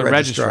still as the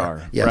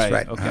registrar. Yes,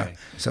 right. Okay.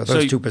 So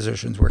those two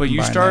positions were combined.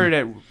 But you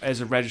started as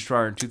a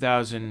registrar in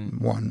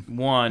 2001,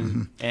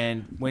 mm-hmm.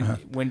 And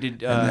when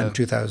did? And then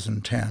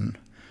 2010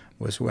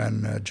 was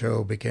when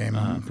Joe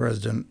became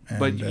president. And,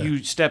 but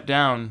you stepped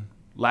down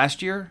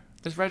last year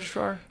as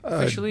registrar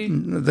officially?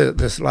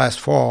 This last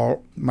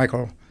fall,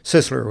 Michael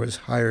Sisler was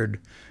hired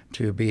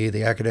to be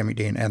the academic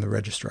dean and the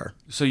registrar.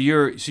 So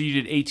you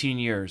did 18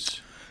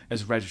 years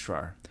as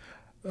registrar.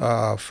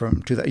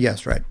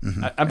 Yes, right.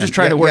 Mm-hmm. I'm just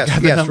trying to work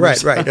out the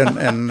numbers. Right.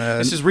 And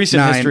this is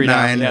recent history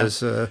now. Nine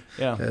as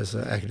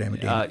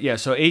academic dean.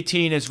 So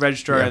 18 as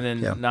registrar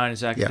and then 9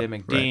 as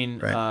academic dean,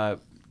 right.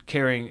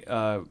 Carrying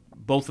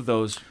both of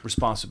those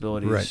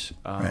responsibilities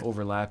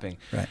overlapping.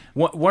 Right.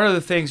 One of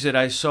the things that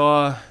I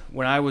saw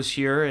when I was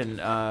here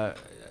and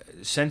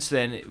since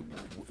then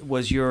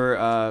was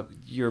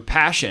your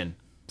passion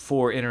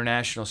for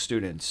international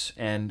students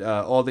and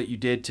all that you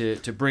did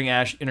to bring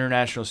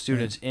international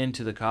students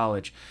into the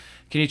college.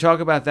 Can you talk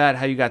about that,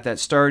 how you got that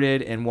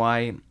started, and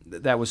why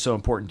that was so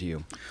important to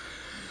you?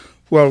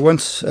 Well,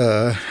 once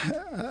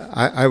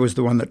I was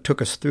the one that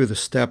took us through the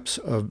steps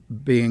of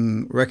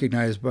being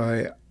recognized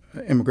by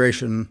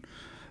immigration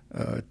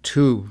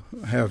to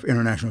have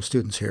international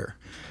students here.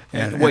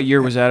 And what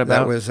year was that about?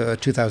 That was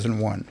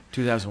 2001.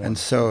 2001. And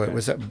so it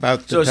was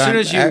about the time. So as soon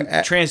as you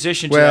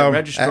transitioned to that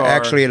registrar...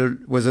 actually,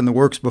 it was in the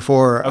works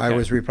before I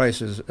was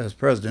replaced as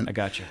president. I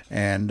got you.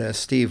 And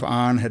Steve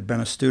Ahn had been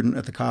a student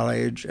at the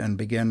college and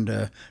began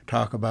to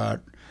talk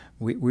about,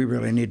 we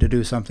really need to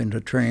do something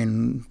to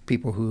train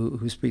people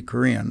who speak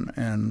Korean.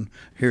 And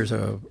here's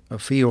a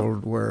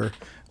field where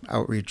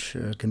outreach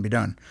can be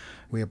done.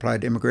 We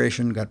applied to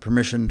immigration, got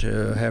permission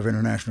to have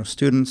international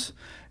students.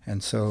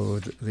 And so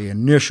the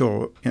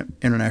initial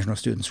international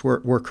students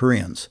were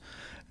Koreans,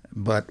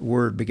 but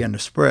word began to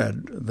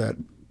spread that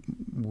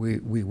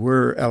we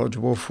were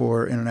eligible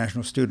for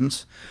international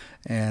students,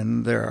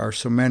 and there are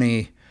so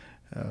many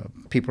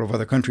people of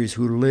other countries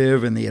who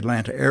live in the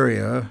Atlanta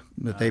area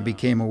that they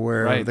became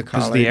aware of the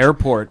college. Because the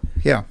airport.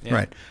 Yeah,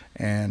 right.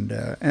 And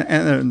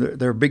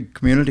there are big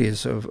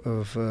communities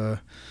of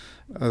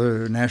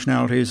other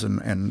nationalities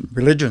and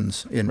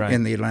religions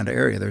in the Atlanta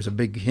area. There's a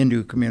big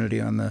Hindu community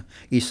on the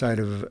east side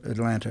of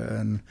Atlanta,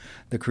 and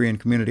the Korean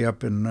community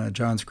up in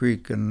Johns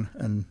Creek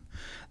and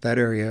that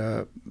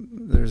area.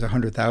 There's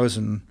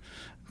 100,000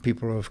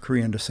 people of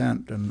Korean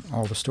descent, and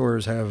all the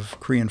stores have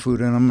Korean food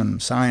in them and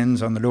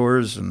signs on the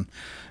doors, and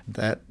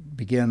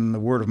the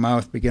word of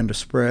mouth began to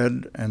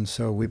spread, and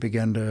so we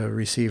began to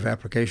receive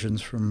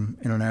applications from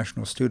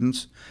international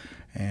students,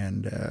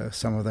 and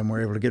some of them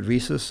were able to get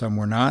visas, some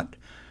were not.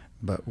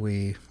 But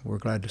we were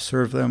glad to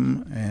serve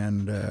them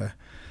and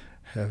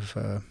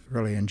have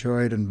really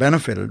enjoyed and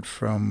benefited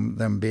from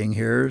them being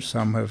here.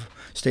 Some have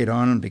stayed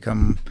on and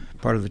become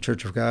part of the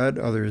Church of God.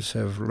 Others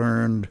have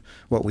learned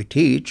what we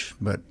teach,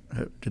 but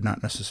did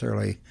not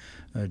necessarily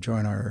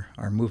join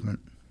our movement.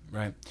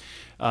 Right.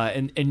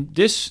 And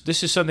this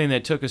is something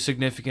that took a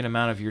significant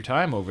amount of your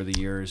time over the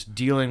years,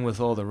 dealing with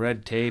all the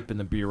red tape and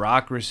the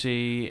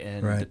bureaucracy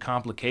and the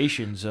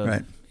complications of...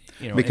 Right.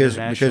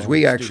 Because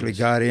we actually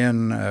got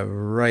in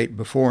right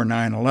before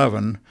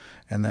 9/11,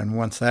 and then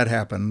once that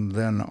happened,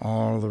 then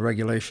all the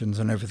regulations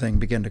and everything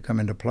began to come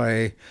into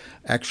play.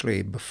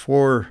 Actually,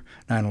 before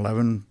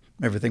 9/11,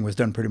 everything was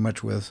done pretty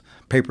much with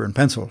paper and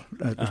pencil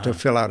to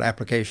fill out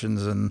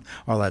applications and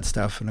all that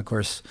stuff. And of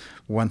course,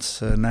 once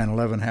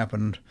 9/11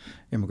 happened,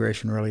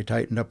 immigration really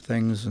tightened up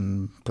things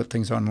and put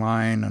things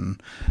online,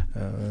 and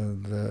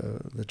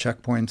the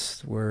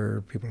checkpoints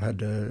where people had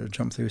to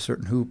jump through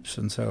certain hoops.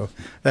 And so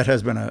that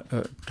has been a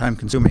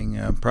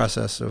time-consuming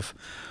process of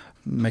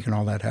making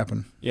all that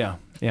happen. Yeah.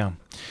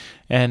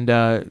 And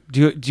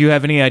do you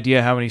have any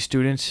idea how many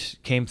students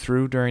came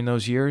through during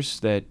those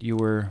years that you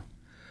were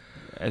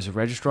as a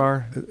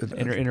registrar?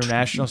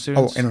 International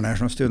students? Oh,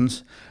 international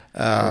students.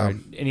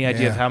 Any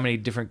idea of how many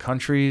different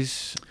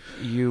countries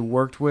you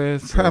worked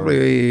with?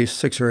 Probably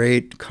 6 or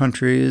 8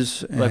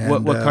 countries. Like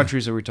what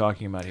countries are we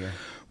talking about here?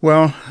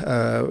 Well,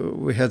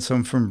 we had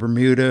some from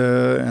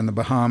Bermuda and the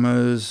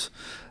Bahamas,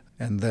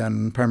 and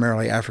then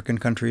primarily African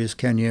countries,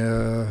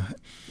 Kenya.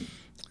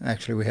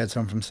 Actually, we had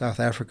some from South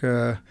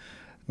Africa,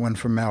 one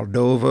from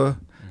Moldova.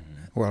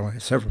 Well, we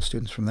had several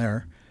students from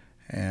there.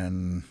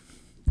 And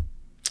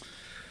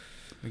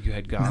you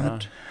had Ghana.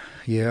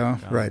 Yeah,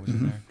 right.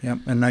 Mm-hmm. Yep,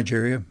 and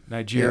Nigeria.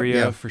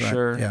 Nigeria, for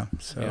sure. Yeah,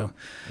 so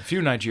a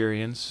few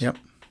Nigerians. Yep.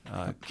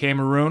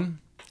 Cameroon.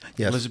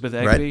 Yes. Elizabeth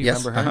Egby, right.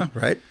 Yes. remember her?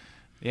 Right.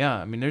 Yeah,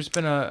 I mean, there's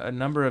been a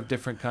number of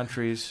different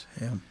countries,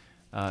 Yeah.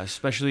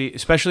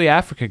 Especially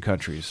African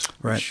countries,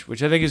 right.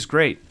 which I think is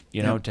great,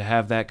 you know, to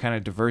have that kind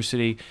of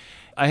diversity.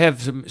 I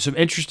have some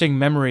interesting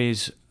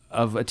memories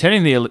of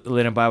attending the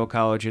Atlanta Bible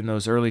College in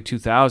those early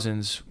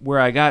 2000s where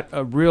I got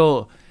a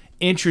real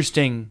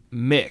interesting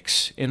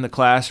mix in the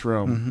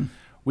classroom. Mm-hmm.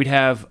 We'd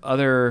have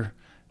other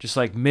just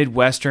like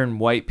Midwestern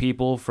white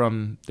people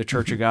from the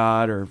Church of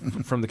God or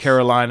from the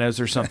Carolinas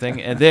or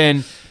something. And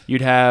then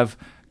you'd have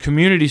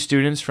community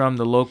students from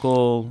the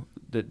local,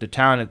 the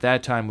town at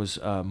that time was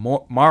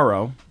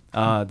Morrow,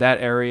 that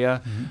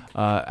area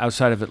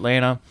outside of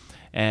Atlanta.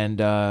 And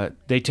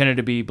they tended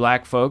to be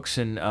black folks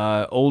and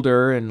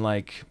older and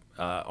like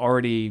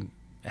already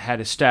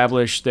had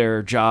established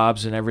their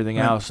jobs and everything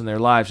else in their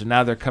lives, and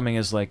now they're coming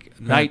as like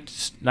night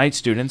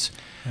students.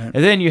 And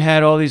then you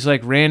had all these like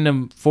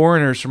random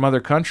foreigners from other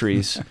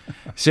countries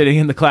sitting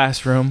in the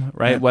classroom,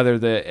 right? Whether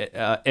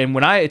and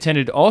when I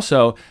attended,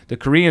 also the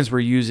Koreans were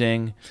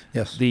using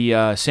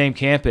the same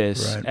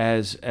campus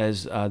as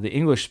the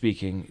English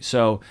speaking.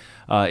 So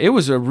it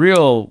was a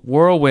real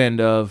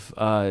whirlwind of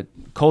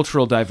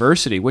cultural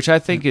diversity, which I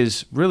think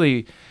is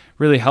really,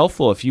 really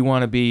helpful if you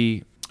want to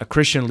be a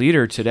Christian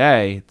leader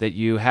today, that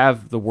you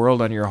have the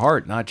world on your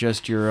heart, not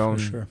just your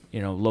own,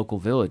 local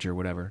village or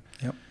whatever.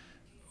 Yep.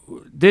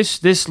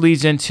 This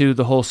leads into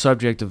the whole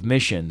subject of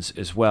missions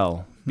as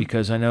well,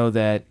 because I know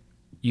that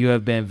you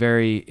have been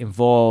very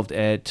involved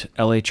at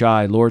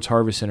LHI, Lord's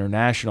Harvest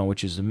International,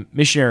 which is the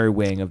missionary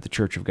wing of the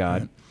Church of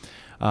God.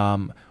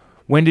 Right.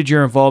 When did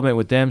your involvement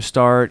with them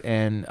start,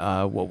 and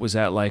what was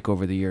that like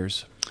over the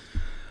years?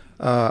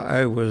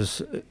 I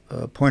was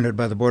appointed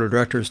by the board of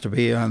directors to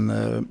be on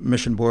the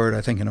mission board, I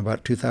think in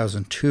about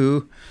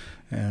 2002,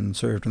 and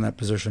served in that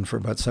position for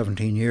about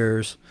 17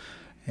 years.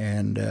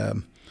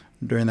 And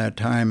during that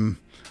time,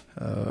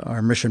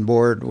 our mission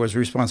board was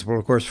responsible,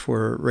 of course,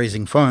 for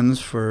raising funds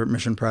for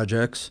mission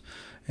projects,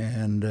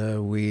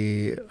 and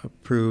we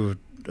approved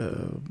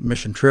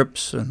mission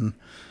trips and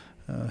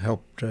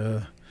helped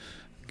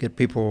get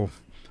people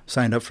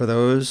signed up for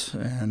those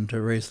and to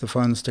raise the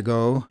funds to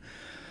go.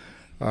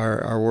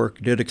 Our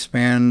work did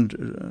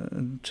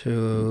expand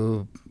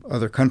to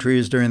other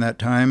countries during that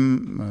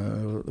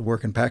time. The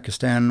work in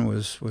Pakistan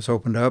was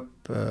opened up.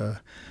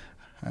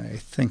 I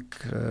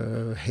think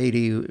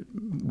Haiti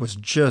was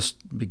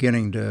just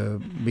beginning to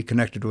be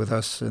connected with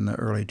us in the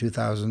early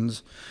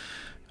 2000s.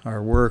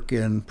 Our work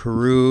in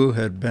Peru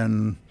had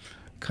been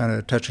kind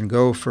of touch and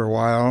go for a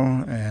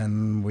while,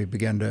 and we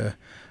began to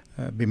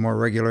be more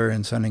regular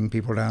in sending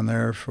people down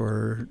there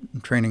for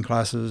training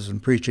classes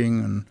and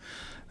preaching and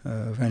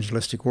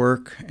evangelistic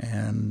work,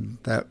 and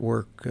that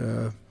work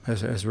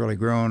has really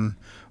grown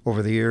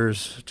over the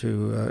years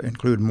to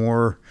include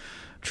more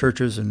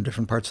churches in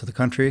different parts of the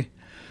country.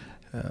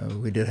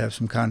 We did have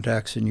some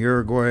contacts in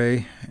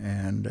Uruguay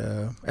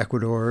and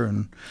Ecuador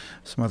and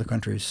some other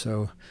countries.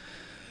 So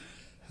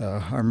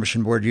our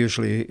mission board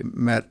usually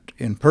met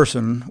in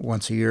person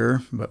once a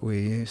year, but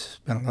we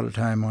spent a lot of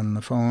time on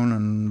the phone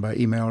and by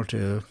email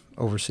to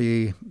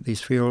oversee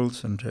these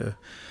fields and to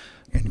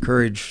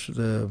encourage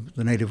the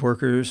native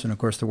workers. And of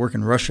course the work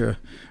in Russia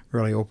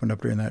really opened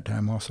up during that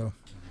time also.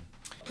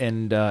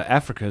 And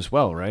Africa as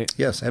well, right?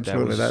 Yes,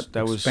 absolutely.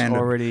 That was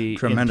already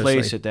in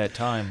place at that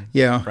time.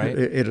 Yeah, right?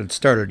 It had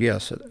started,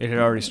 yes. It had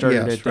already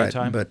started at that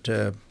time? But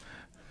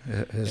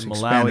has in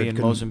Malawi and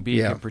Mozambique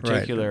in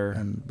particular.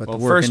 Right. But the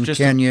work in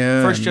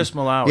Kenya. First just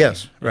Malawi.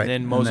 Yes, right. And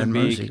then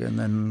Mozambique. And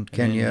then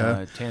Kenya.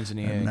 And then,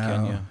 Tanzania and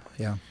Kenya.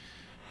 Yeah.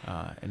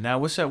 And now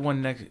what's that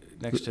one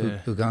next to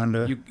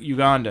Uganda?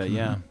 Uganda,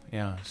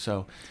 yeah.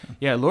 So,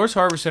 Lord's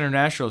Harvest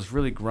International has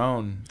really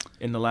grown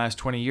in the last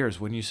 20 years,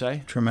 wouldn't you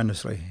say?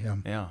 Tremendously, yeah.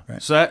 Yeah.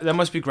 Right. So that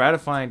must be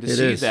gratifying to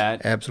see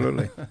that.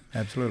 Absolutely,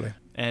 absolutely.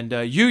 And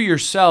you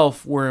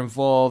yourself were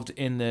involved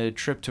in the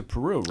trip to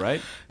Peru,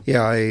 right?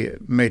 Yeah, I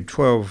made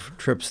 12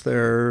 trips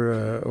there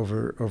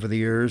over the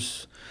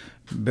years.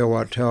 Bill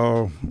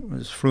Wattell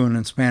was fluent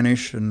in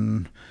Spanish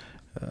and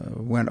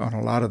went on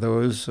a lot of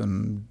those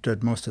and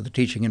did most of the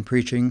teaching and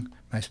preaching.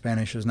 My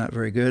Spanish is not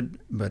very good,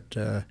 but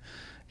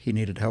he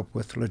needed help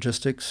with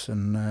logistics,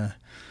 and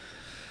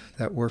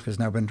that work has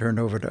now been turned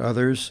over to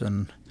others.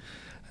 And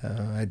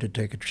I did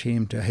take a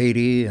team to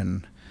Haiti,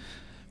 and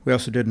we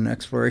also did an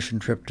exploration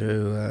trip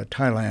to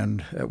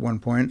Thailand at one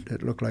point.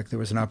 It looked like there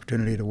was an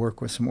opportunity to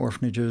work with some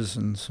orphanages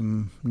and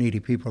some needy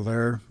people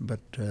there, but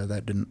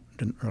that didn't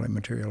really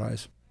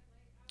materialize.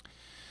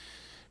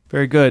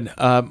 Very good.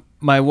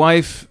 My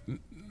wife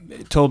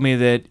told me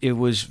that it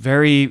was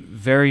very,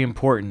 very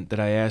important that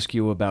I ask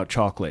you about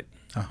chocolate.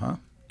 Uh-huh.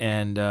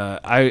 And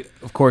I,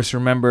 of course,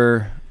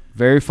 remember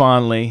very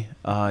fondly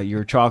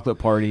your chocolate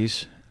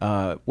parties.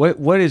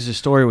 What is the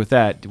story with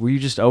that? Were you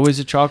just always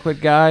a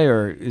chocolate guy,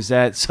 or is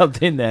that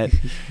something that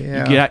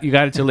you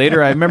got into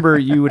later? I remember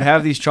you would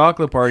have these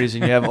chocolate parties,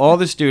 and you have all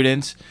the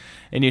students,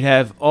 and you'd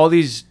have all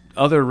these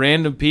other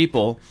random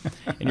people,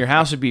 and your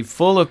house would be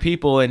full of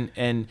people,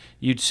 and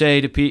you'd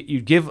say to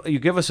you'd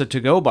give us a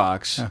to-go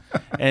box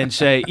and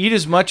say, eat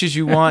as much as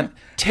you want,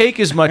 take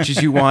as much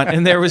as you want,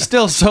 and there was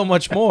still so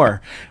much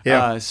more.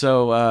 Yeah.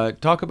 So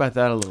talk about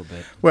that a little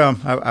bit. Well,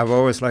 I've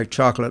always liked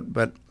chocolate,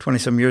 but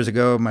 20-some years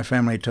ago, my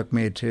family took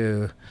me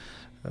to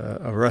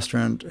a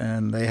restaurant,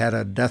 and they had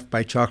a death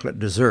by chocolate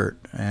dessert,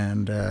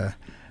 and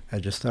I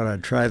just thought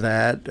I'd try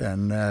that,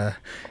 and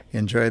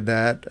enjoyed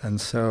that,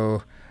 and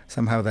so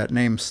somehow that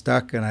name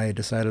stuck, and I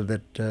decided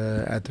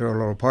that I'd throw a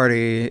little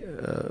party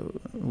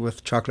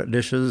with chocolate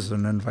dishes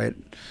and invite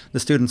the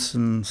students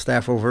and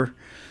staff over.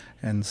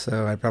 And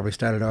so I probably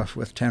started off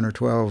with 10 or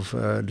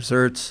 12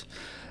 desserts,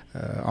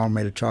 all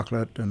made of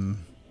chocolate,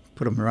 and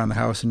put them around the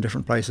house in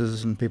different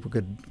places, and people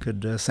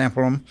could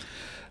sample them.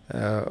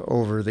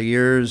 Over the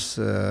years,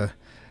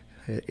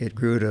 it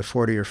grew to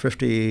 40 or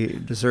 50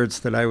 desserts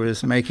that I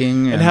was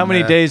making. And how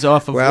many days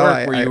off of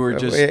work where you were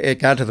just... It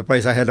got to the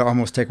place I had to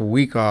almost take a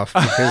week off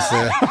because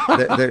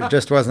there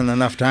just wasn't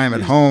enough time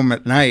at home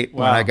at night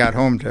when I got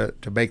home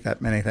to bake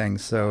that many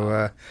things.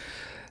 So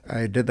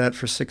I did that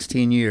for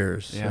 16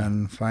 years. Yeah.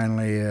 And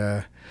finally,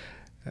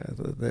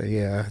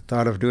 the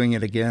thought of doing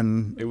it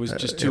again... It was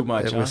just too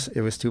much,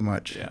 It was too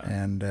much. Yeah.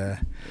 And...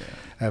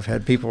 I've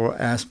had people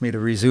ask me to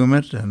resume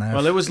it, and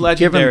well, it was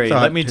legendary.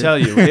 Let me tell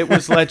you, it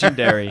was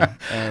legendary.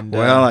 And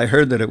well, I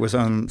heard that it was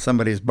on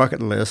somebody's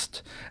bucket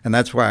list, and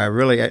that's why I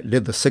really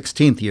did the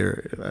 16th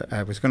year.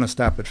 I was going to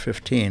stop at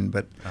 15,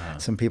 but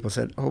some people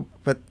said, "Oh,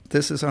 but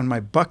this is on my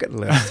bucket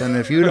list, and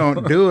if you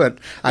don't do it,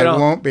 I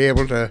won't be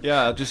able to."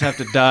 Yeah, I'll just have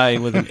to die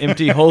with an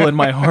empty hole in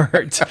my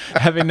heart,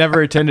 having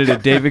never attended a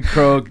David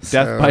Krogh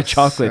Death by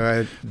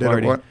Chocolate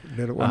party.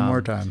 Did it one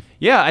more time.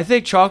 Yeah, I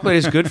think chocolate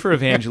is good for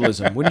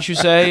evangelism, wouldn't you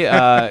say?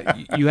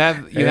 You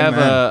have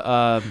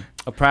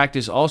a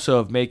practice also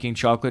of making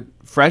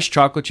fresh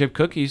chocolate chip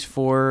cookies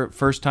for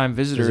first-time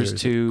visitors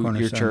to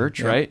your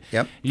church, right?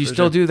 Yep. You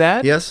still do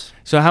that? Yes.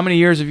 So how many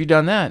years have you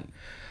done that?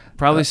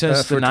 Probably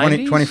since the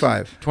 90s?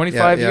 25.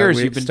 25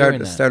 years you've been doing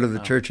that. Started the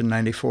church in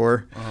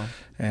 94,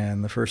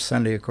 and the first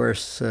Sunday, of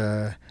course,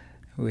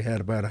 we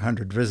had about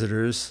 100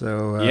 visitors.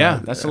 So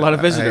that's a lot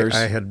of visitors.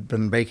 I had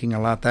been baking a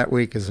lot that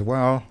week as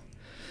well.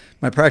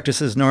 My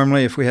practice is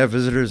normally, if we have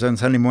visitors on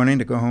Sunday morning,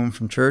 to go home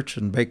from church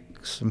and bake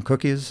some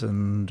cookies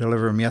and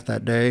deliver them yet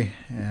that day.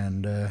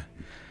 And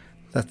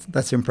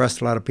that's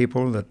impressed a lot of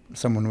people, that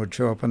someone would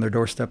show up on their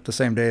doorstep the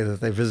same day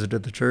that they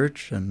visited the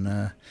church,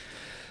 and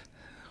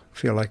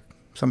feel like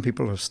some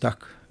people have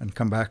stuck and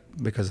come back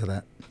because of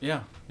that.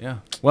 Yeah.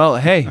 Well,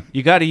 hey,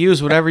 you got to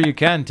use whatever you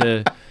can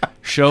to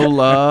show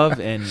love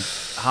and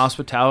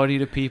hospitality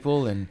to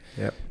people, and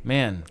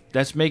man,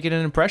 that's making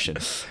an impression.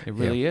 It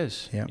really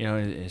is. Yep. You know,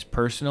 it's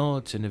personal,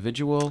 it's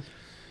individual.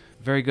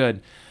 Very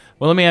good.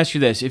 Well, let me ask you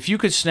this: if you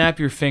could snap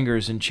your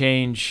fingers and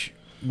change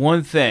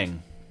one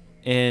thing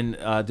in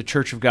the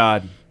Church of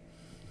God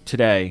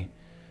today,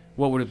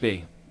 what would it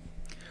be?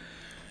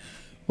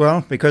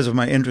 Well, because of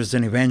my interest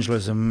in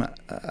evangelism,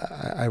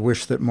 I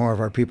wish that more of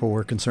our people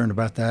were concerned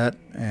about that,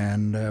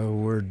 and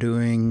we're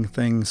doing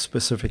things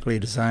specifically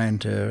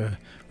designed to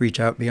reach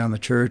out beyond the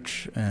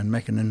church and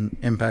make an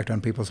impact on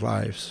people's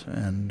lives.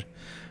 And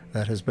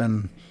that has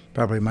been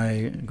probably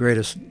my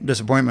greatest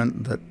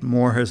disappointment, that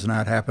more has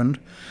not happened.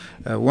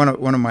 One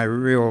of my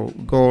real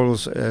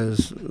goals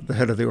as the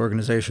head of the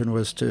organization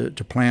was to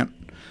plant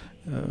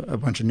a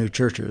bunch of new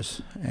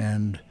churches,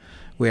 and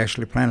we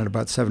actually planted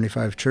about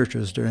 75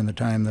 churches during the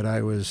time that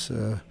I was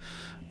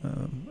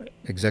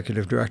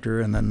executive director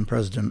and then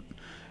president.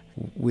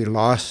 We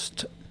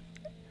lost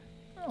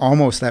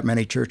almost that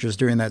many churches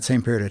during that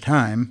same period of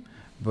time,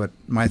 but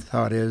my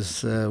thought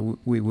is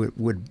we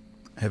would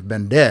have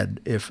been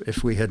dead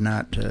if we had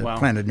not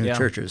planted new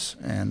churches.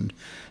 And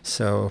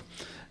so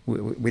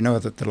we know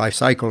that the life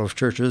cycle of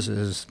churches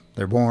is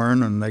they're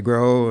born and they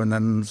grow, and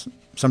then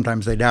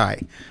sometimes they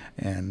die.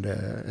 And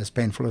as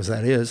painful as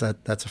that is,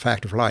 that's a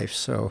fact of life.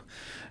 So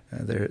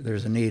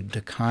there's a need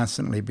to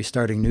constantly be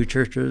starting new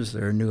churches.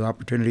 There are new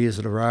opportunities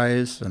that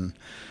arise, and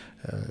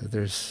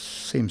there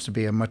seems to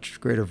be a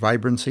much greater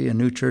vibrancy in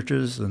new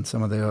churches than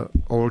some of the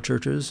old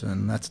churches,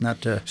 and that's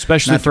not to...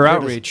 Especially for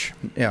outreach.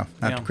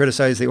 Not to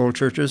criticize the old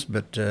churches,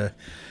 but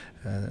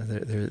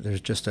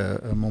there's just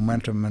a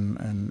momentum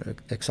and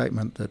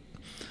excitement that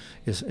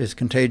is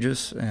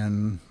contagious,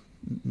 and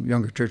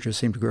younger churches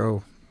seem to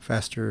grow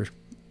faster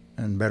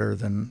and better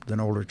than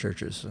older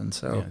churches, and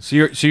so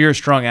you're a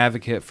strong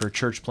advocate for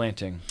church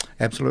planting.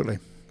 Absolutely.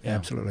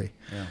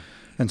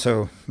 And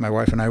so my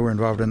wife and I were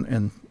involved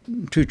in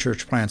two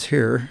church plants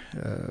here.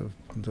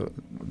 The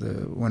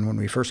one when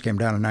we first came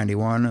down in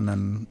 '91, and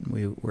then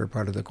we were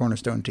part of the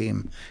Cornerstone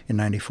team in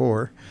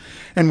 '94,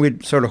 and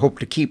we'd sort of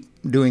hoped to keep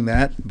doing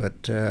that,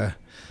 but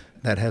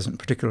that hasn't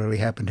particularly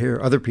happened here.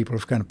 Other people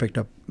have kind of picked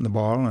up the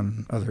ball,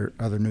 and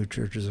other new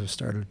churches have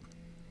started.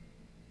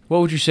 What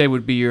would you say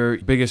would be your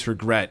biggest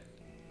regret?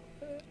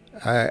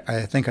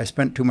 I think I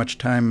spent too much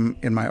time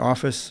in my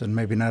office and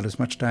maybe not as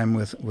much time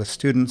with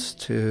students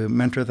to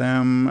mentor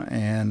them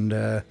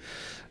and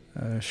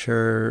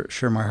share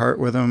my heart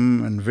with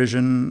them and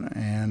vision,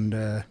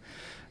 and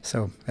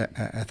so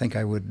I think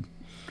I would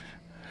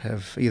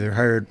have either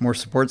hired more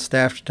support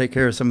staff to take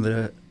care of some of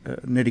the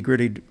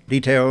nitty-gritty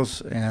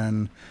details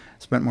and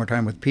spent more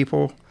time with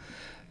people.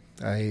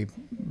 I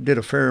did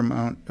a fair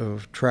amount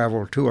of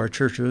travel to our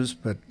churches,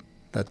 but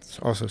that's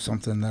also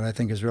something that I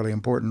think is really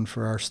important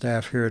for our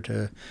staff here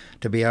to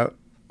be out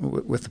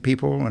with the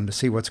people and to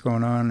see what's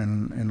going on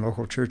in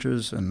local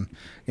churches and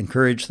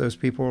encourage those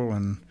people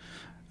and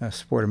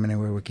support them any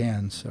way we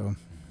can. So,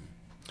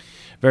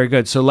 very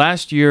good. So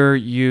last year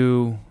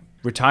you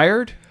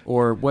retired,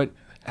 or what?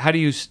 How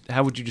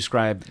would you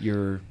describe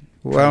your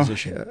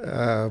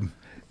transition?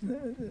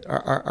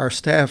 Our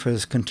staff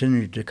has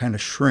continued to kind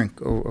of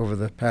shrink over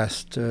the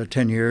past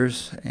 10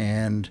 years,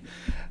 and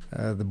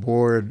the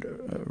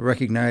board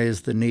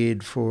recognized the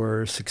need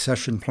for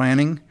succession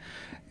planning,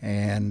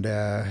 and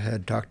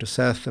had talked to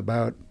Seth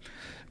about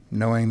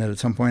knowing that at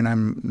some point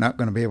I'm not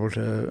going to be able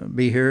to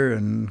be here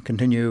and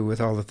continue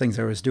with all the things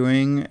I was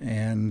doing,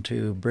 and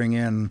to bring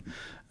in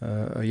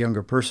a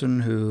younger person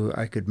who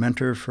I could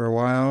mentor for a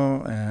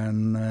while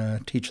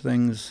and teach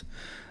things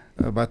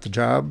about the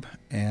job.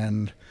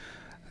 And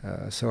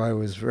so I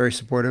was very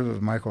supportive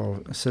of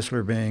Michael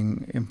Sisler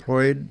being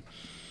employed.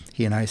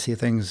 He and I see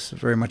things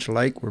very much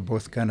alike. We're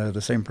both kind of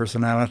the same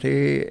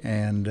personality,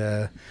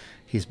 and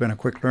he's been a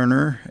quick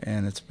learner,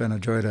 and it's been a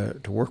joy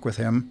to work with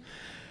him.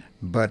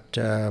 But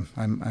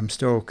I'm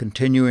still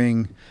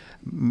continuing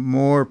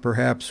more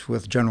perhaps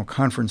with general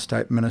conference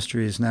type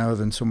ministries now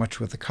than so much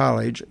with the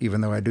college,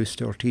 even though I do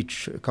still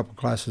teach a couple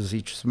classes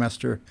each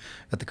semester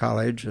at the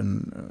college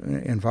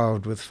and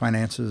involved with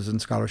finances and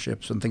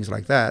scholarships and things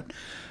like that.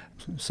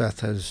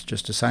 Seth has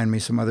just assigned me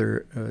some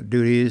other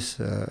duties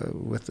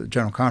with the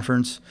general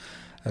conference.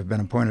 I've been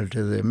appointed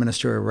to the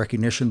Ministerial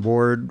Recognition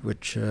Board,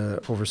 which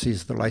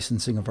oversees the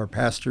licensing of our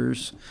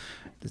pastors.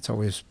 It's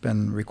always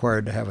been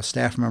required to have a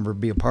staff member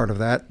be a part of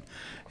that,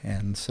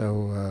 and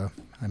so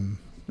I'm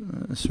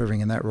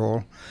serving in that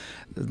role.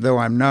 Though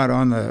I'm not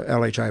on the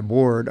LHI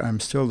board, I'm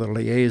still the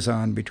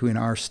liaison between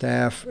our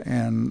staff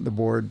and the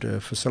board to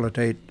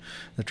facilitate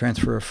the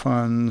transfer of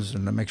funds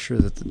and to make sure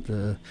that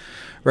the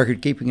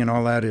record keeping and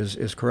all that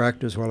is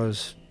correct, as well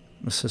as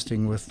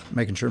assisting with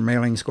making sure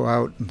mailings go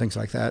out and things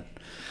like that.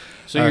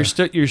 So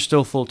you're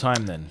still full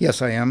time then?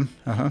 Yes, I am.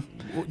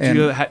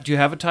 Do you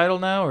have a title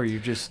now, or are you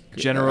just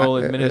general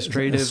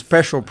administrative?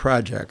 Special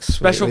projects.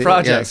 Special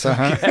projects. Yes,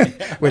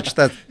 okay. Which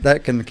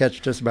that can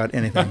catch just about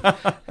anything.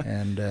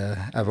 And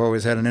I've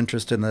always had an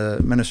interest in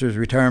the Ministers'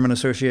 Retirement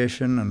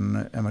Association,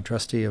 and I'm a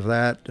trustee of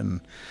that.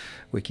 And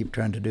we keep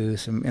trying to do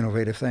some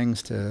innovative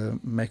things to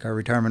make our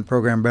retirement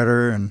program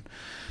better. And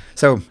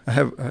so I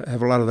have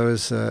a lot of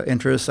those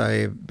interests.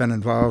 I've been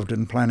involved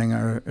in planning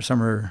our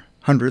summer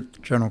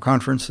 100th General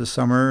Conference this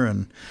summer,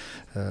 and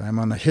I'm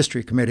on the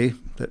history committee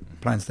that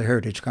plans the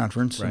Heritage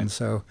Conference, right. And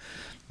so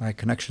my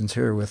connections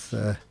here with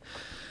the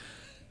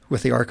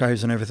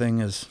archives and everything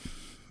has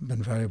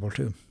been valuable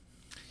too.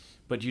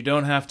 But you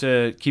don't have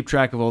to keep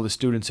track of all the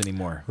students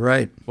anymore.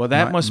 Right. Well,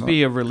 that must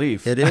be a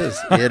relief. It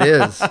is.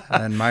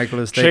 And Michael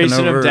is taking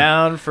chasing over. Them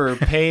down for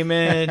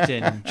payment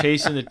and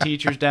chasing the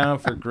teachers down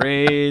for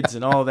grades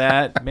and all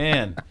that.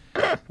 Man,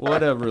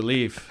 what a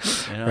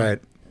relief. You know? Right.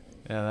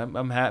 Yeah,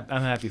 I'm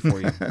happy for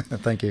you.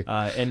 Thank you.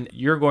 And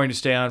you're going to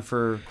stay on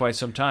for quite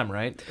some time,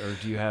 right? Or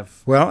do you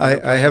have? Well,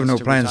 I have no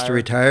plans to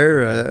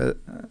retire.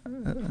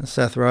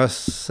 Seth Ross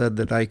said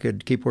that I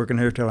could keep working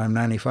here till I'm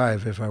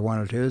 95 if I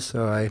wanted to.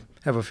 So I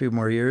have a few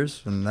more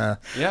years. And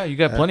yeah, you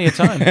got plenty of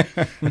time.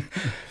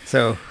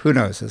 So who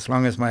knows? As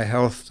long as my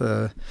health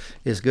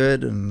is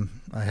good and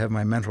I have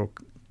my mental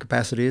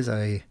capacities,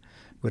 I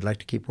would like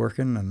to keep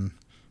working, and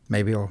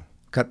maybe I'll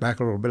cut back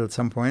a little bit at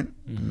some point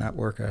and not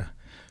work a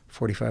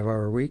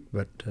 45-hour week,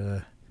 but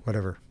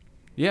whatever.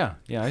 Yeah,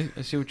 I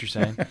see what you're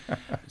saying.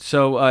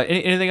 So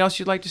anything else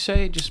you'd like to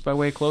say, just by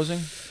way of closing?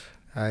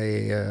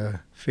 I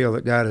feel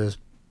that God has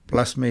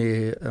blessed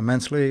me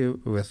immensely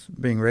with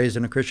being raised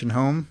in a Christian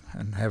home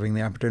and having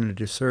the opportunity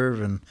to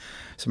serve in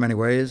so many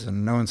ways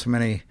and knowing so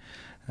many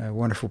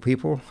wonderful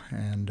people.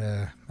 And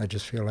I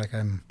just feel like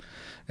I'm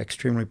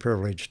extremely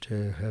privileged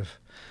to have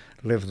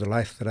lived the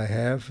life that I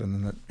have,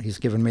 and that He's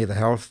given me the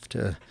health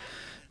to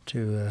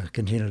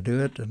continue to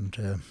do it and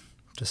to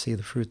see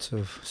the fruits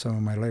of some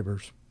of my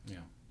labors.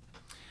 Yeah.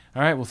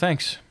 All right. Well,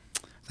 thanks.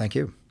 Thank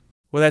you.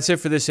 Well, that's it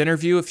for this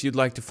interview. If you'd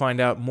like to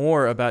find out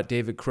more about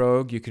David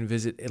Krogh, you can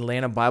visit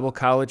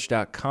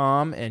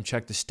AtlantaBibleCollege.com and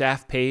check the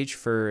staff page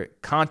for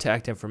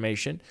contact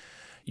information.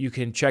 You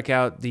can check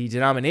out the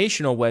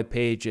denominational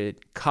webpage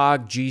at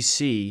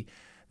COGGC,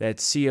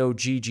 that's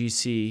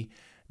COGGC.org.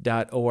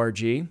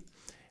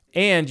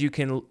 And you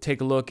can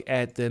take a look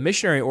at the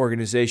missionary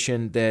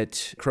organization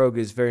that Krogh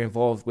is very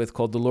involved with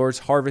called the Lord's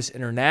Harvest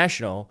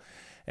International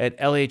at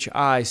LHICOG.com.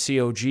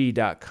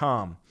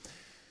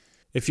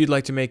 If you'd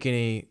like to make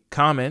any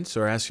comments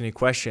or ask any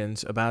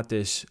questions about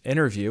this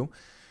interview,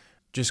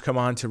 just come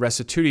on to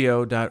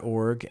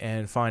restitutio.org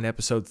and find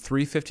episode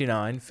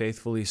 359,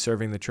 Faithfully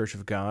Serving the Church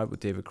of God with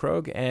David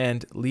Krogh,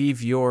 and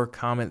leave your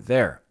comment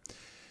there.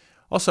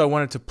 Also, I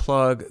wanted to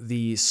plug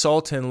the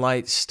Salt and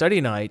Light Study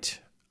Night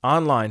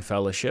online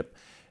fellowship.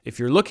 If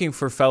you're looking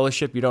for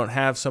fellowship, you don't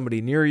have somebody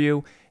near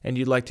you, and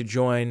you'd like to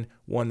join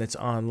one that's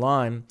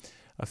online,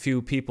 a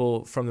few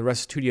people from the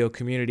Restitutio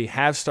community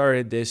have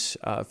started this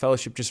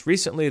fellowship just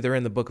recently. They're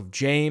in the book of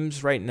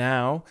James right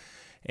now,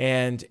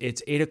 and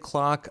it's 8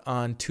 o'clock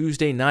on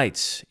Tuesday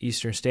nights,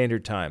 Eastern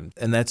Standard Time,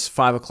 and that's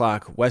 5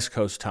 o'clock West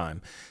Coast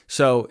time.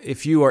 So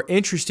if you are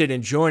interested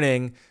in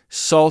joining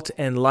Salt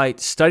and Light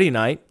Study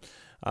Night,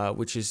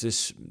 which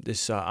is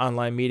this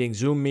online meeting,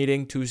 Zoom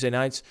meeting, Tuesday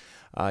nights,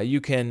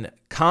 you can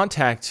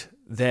contact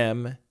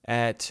them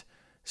at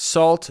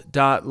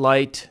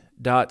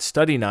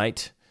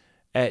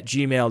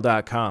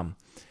salt.light.studynight@gmail.com.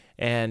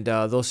 And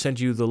they'll send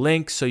you the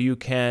link so you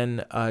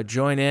can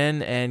join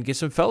in and get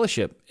some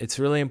fellowship. It's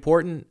really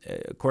important,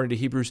 according to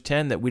Hebrews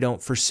 10, that we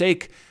don't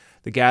forsake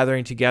the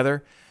gathering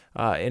together.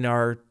 In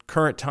our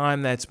current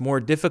time, that's more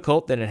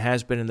difficult than it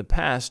has been in the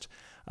past.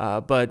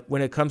 But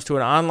when it comes to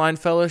an online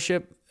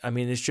fellowship, I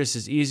mean, it's just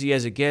as easy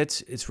as it gets.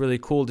 It's really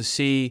cool to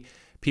see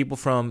people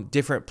from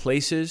different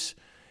places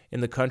in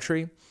the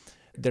country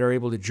that are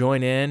able to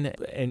join in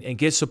and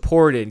get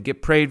supported,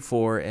 get prayed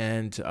for,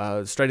 and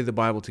study the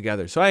Bible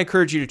together. So I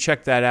encourage you to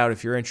check that out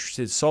if you're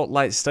interested.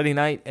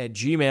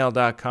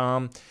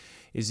 saltlightstudynight@gmail.com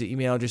is the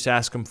email. Just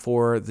ask them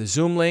for the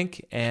Zoom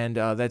link, and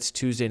that's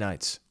Tuesday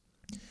nights.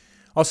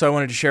 Also, I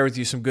wanted to share with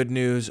you some good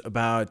news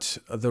about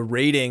the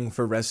rating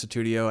for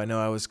Restitutio. I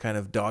know I was kind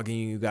of dogging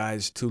you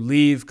guys to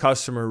leave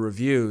customer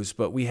reviews,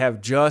 but we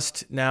have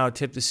just now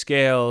tipped the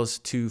scales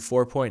to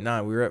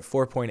 4.9. We were at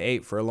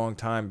 4.8 for a long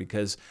time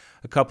because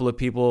a couple of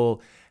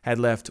people had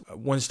left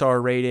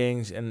 1-star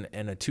ratings and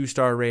a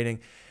 2-star rating.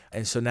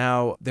 And so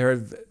now there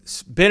have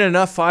been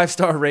enough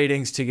 5-star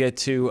ratings to get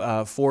to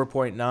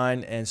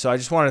 4.9. And so I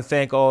just want to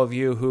thank all of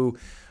you who,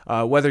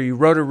 whether you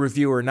wrote a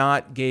review or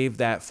not, gave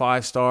that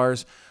 5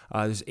 stars.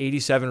 There's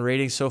 87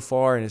 ratings so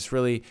far, and it's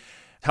really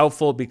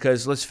helpful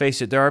because, let's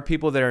face it, there are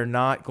people that are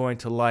not going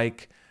to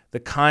like the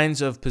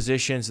kinds of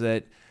positions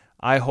that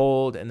I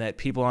hold and that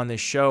people on this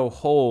show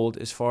hold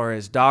as far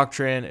as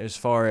doctrine, as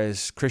far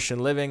as Christian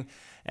living.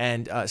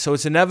 And so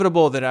it's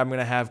inevitable that I'm going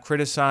to have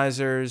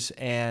criticizers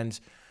and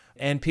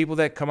people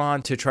that come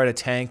on to try to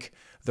tank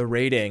the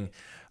rating.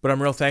 But I'm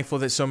real thankful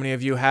that so many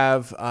of you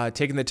have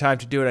taken the time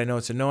to do it. I know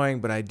it's annoying,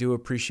 but I do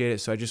appreciate it.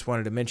 So I just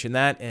wanted to mention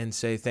that and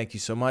say thank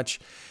you so much.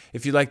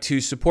 If you'd like to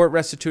support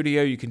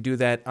Restitutio, you can do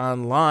that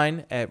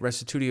online at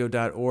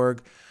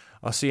restitutio.org.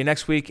 I'll see you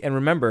next week. And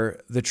remember,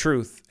 the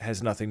truth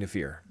has nothing to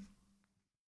fear.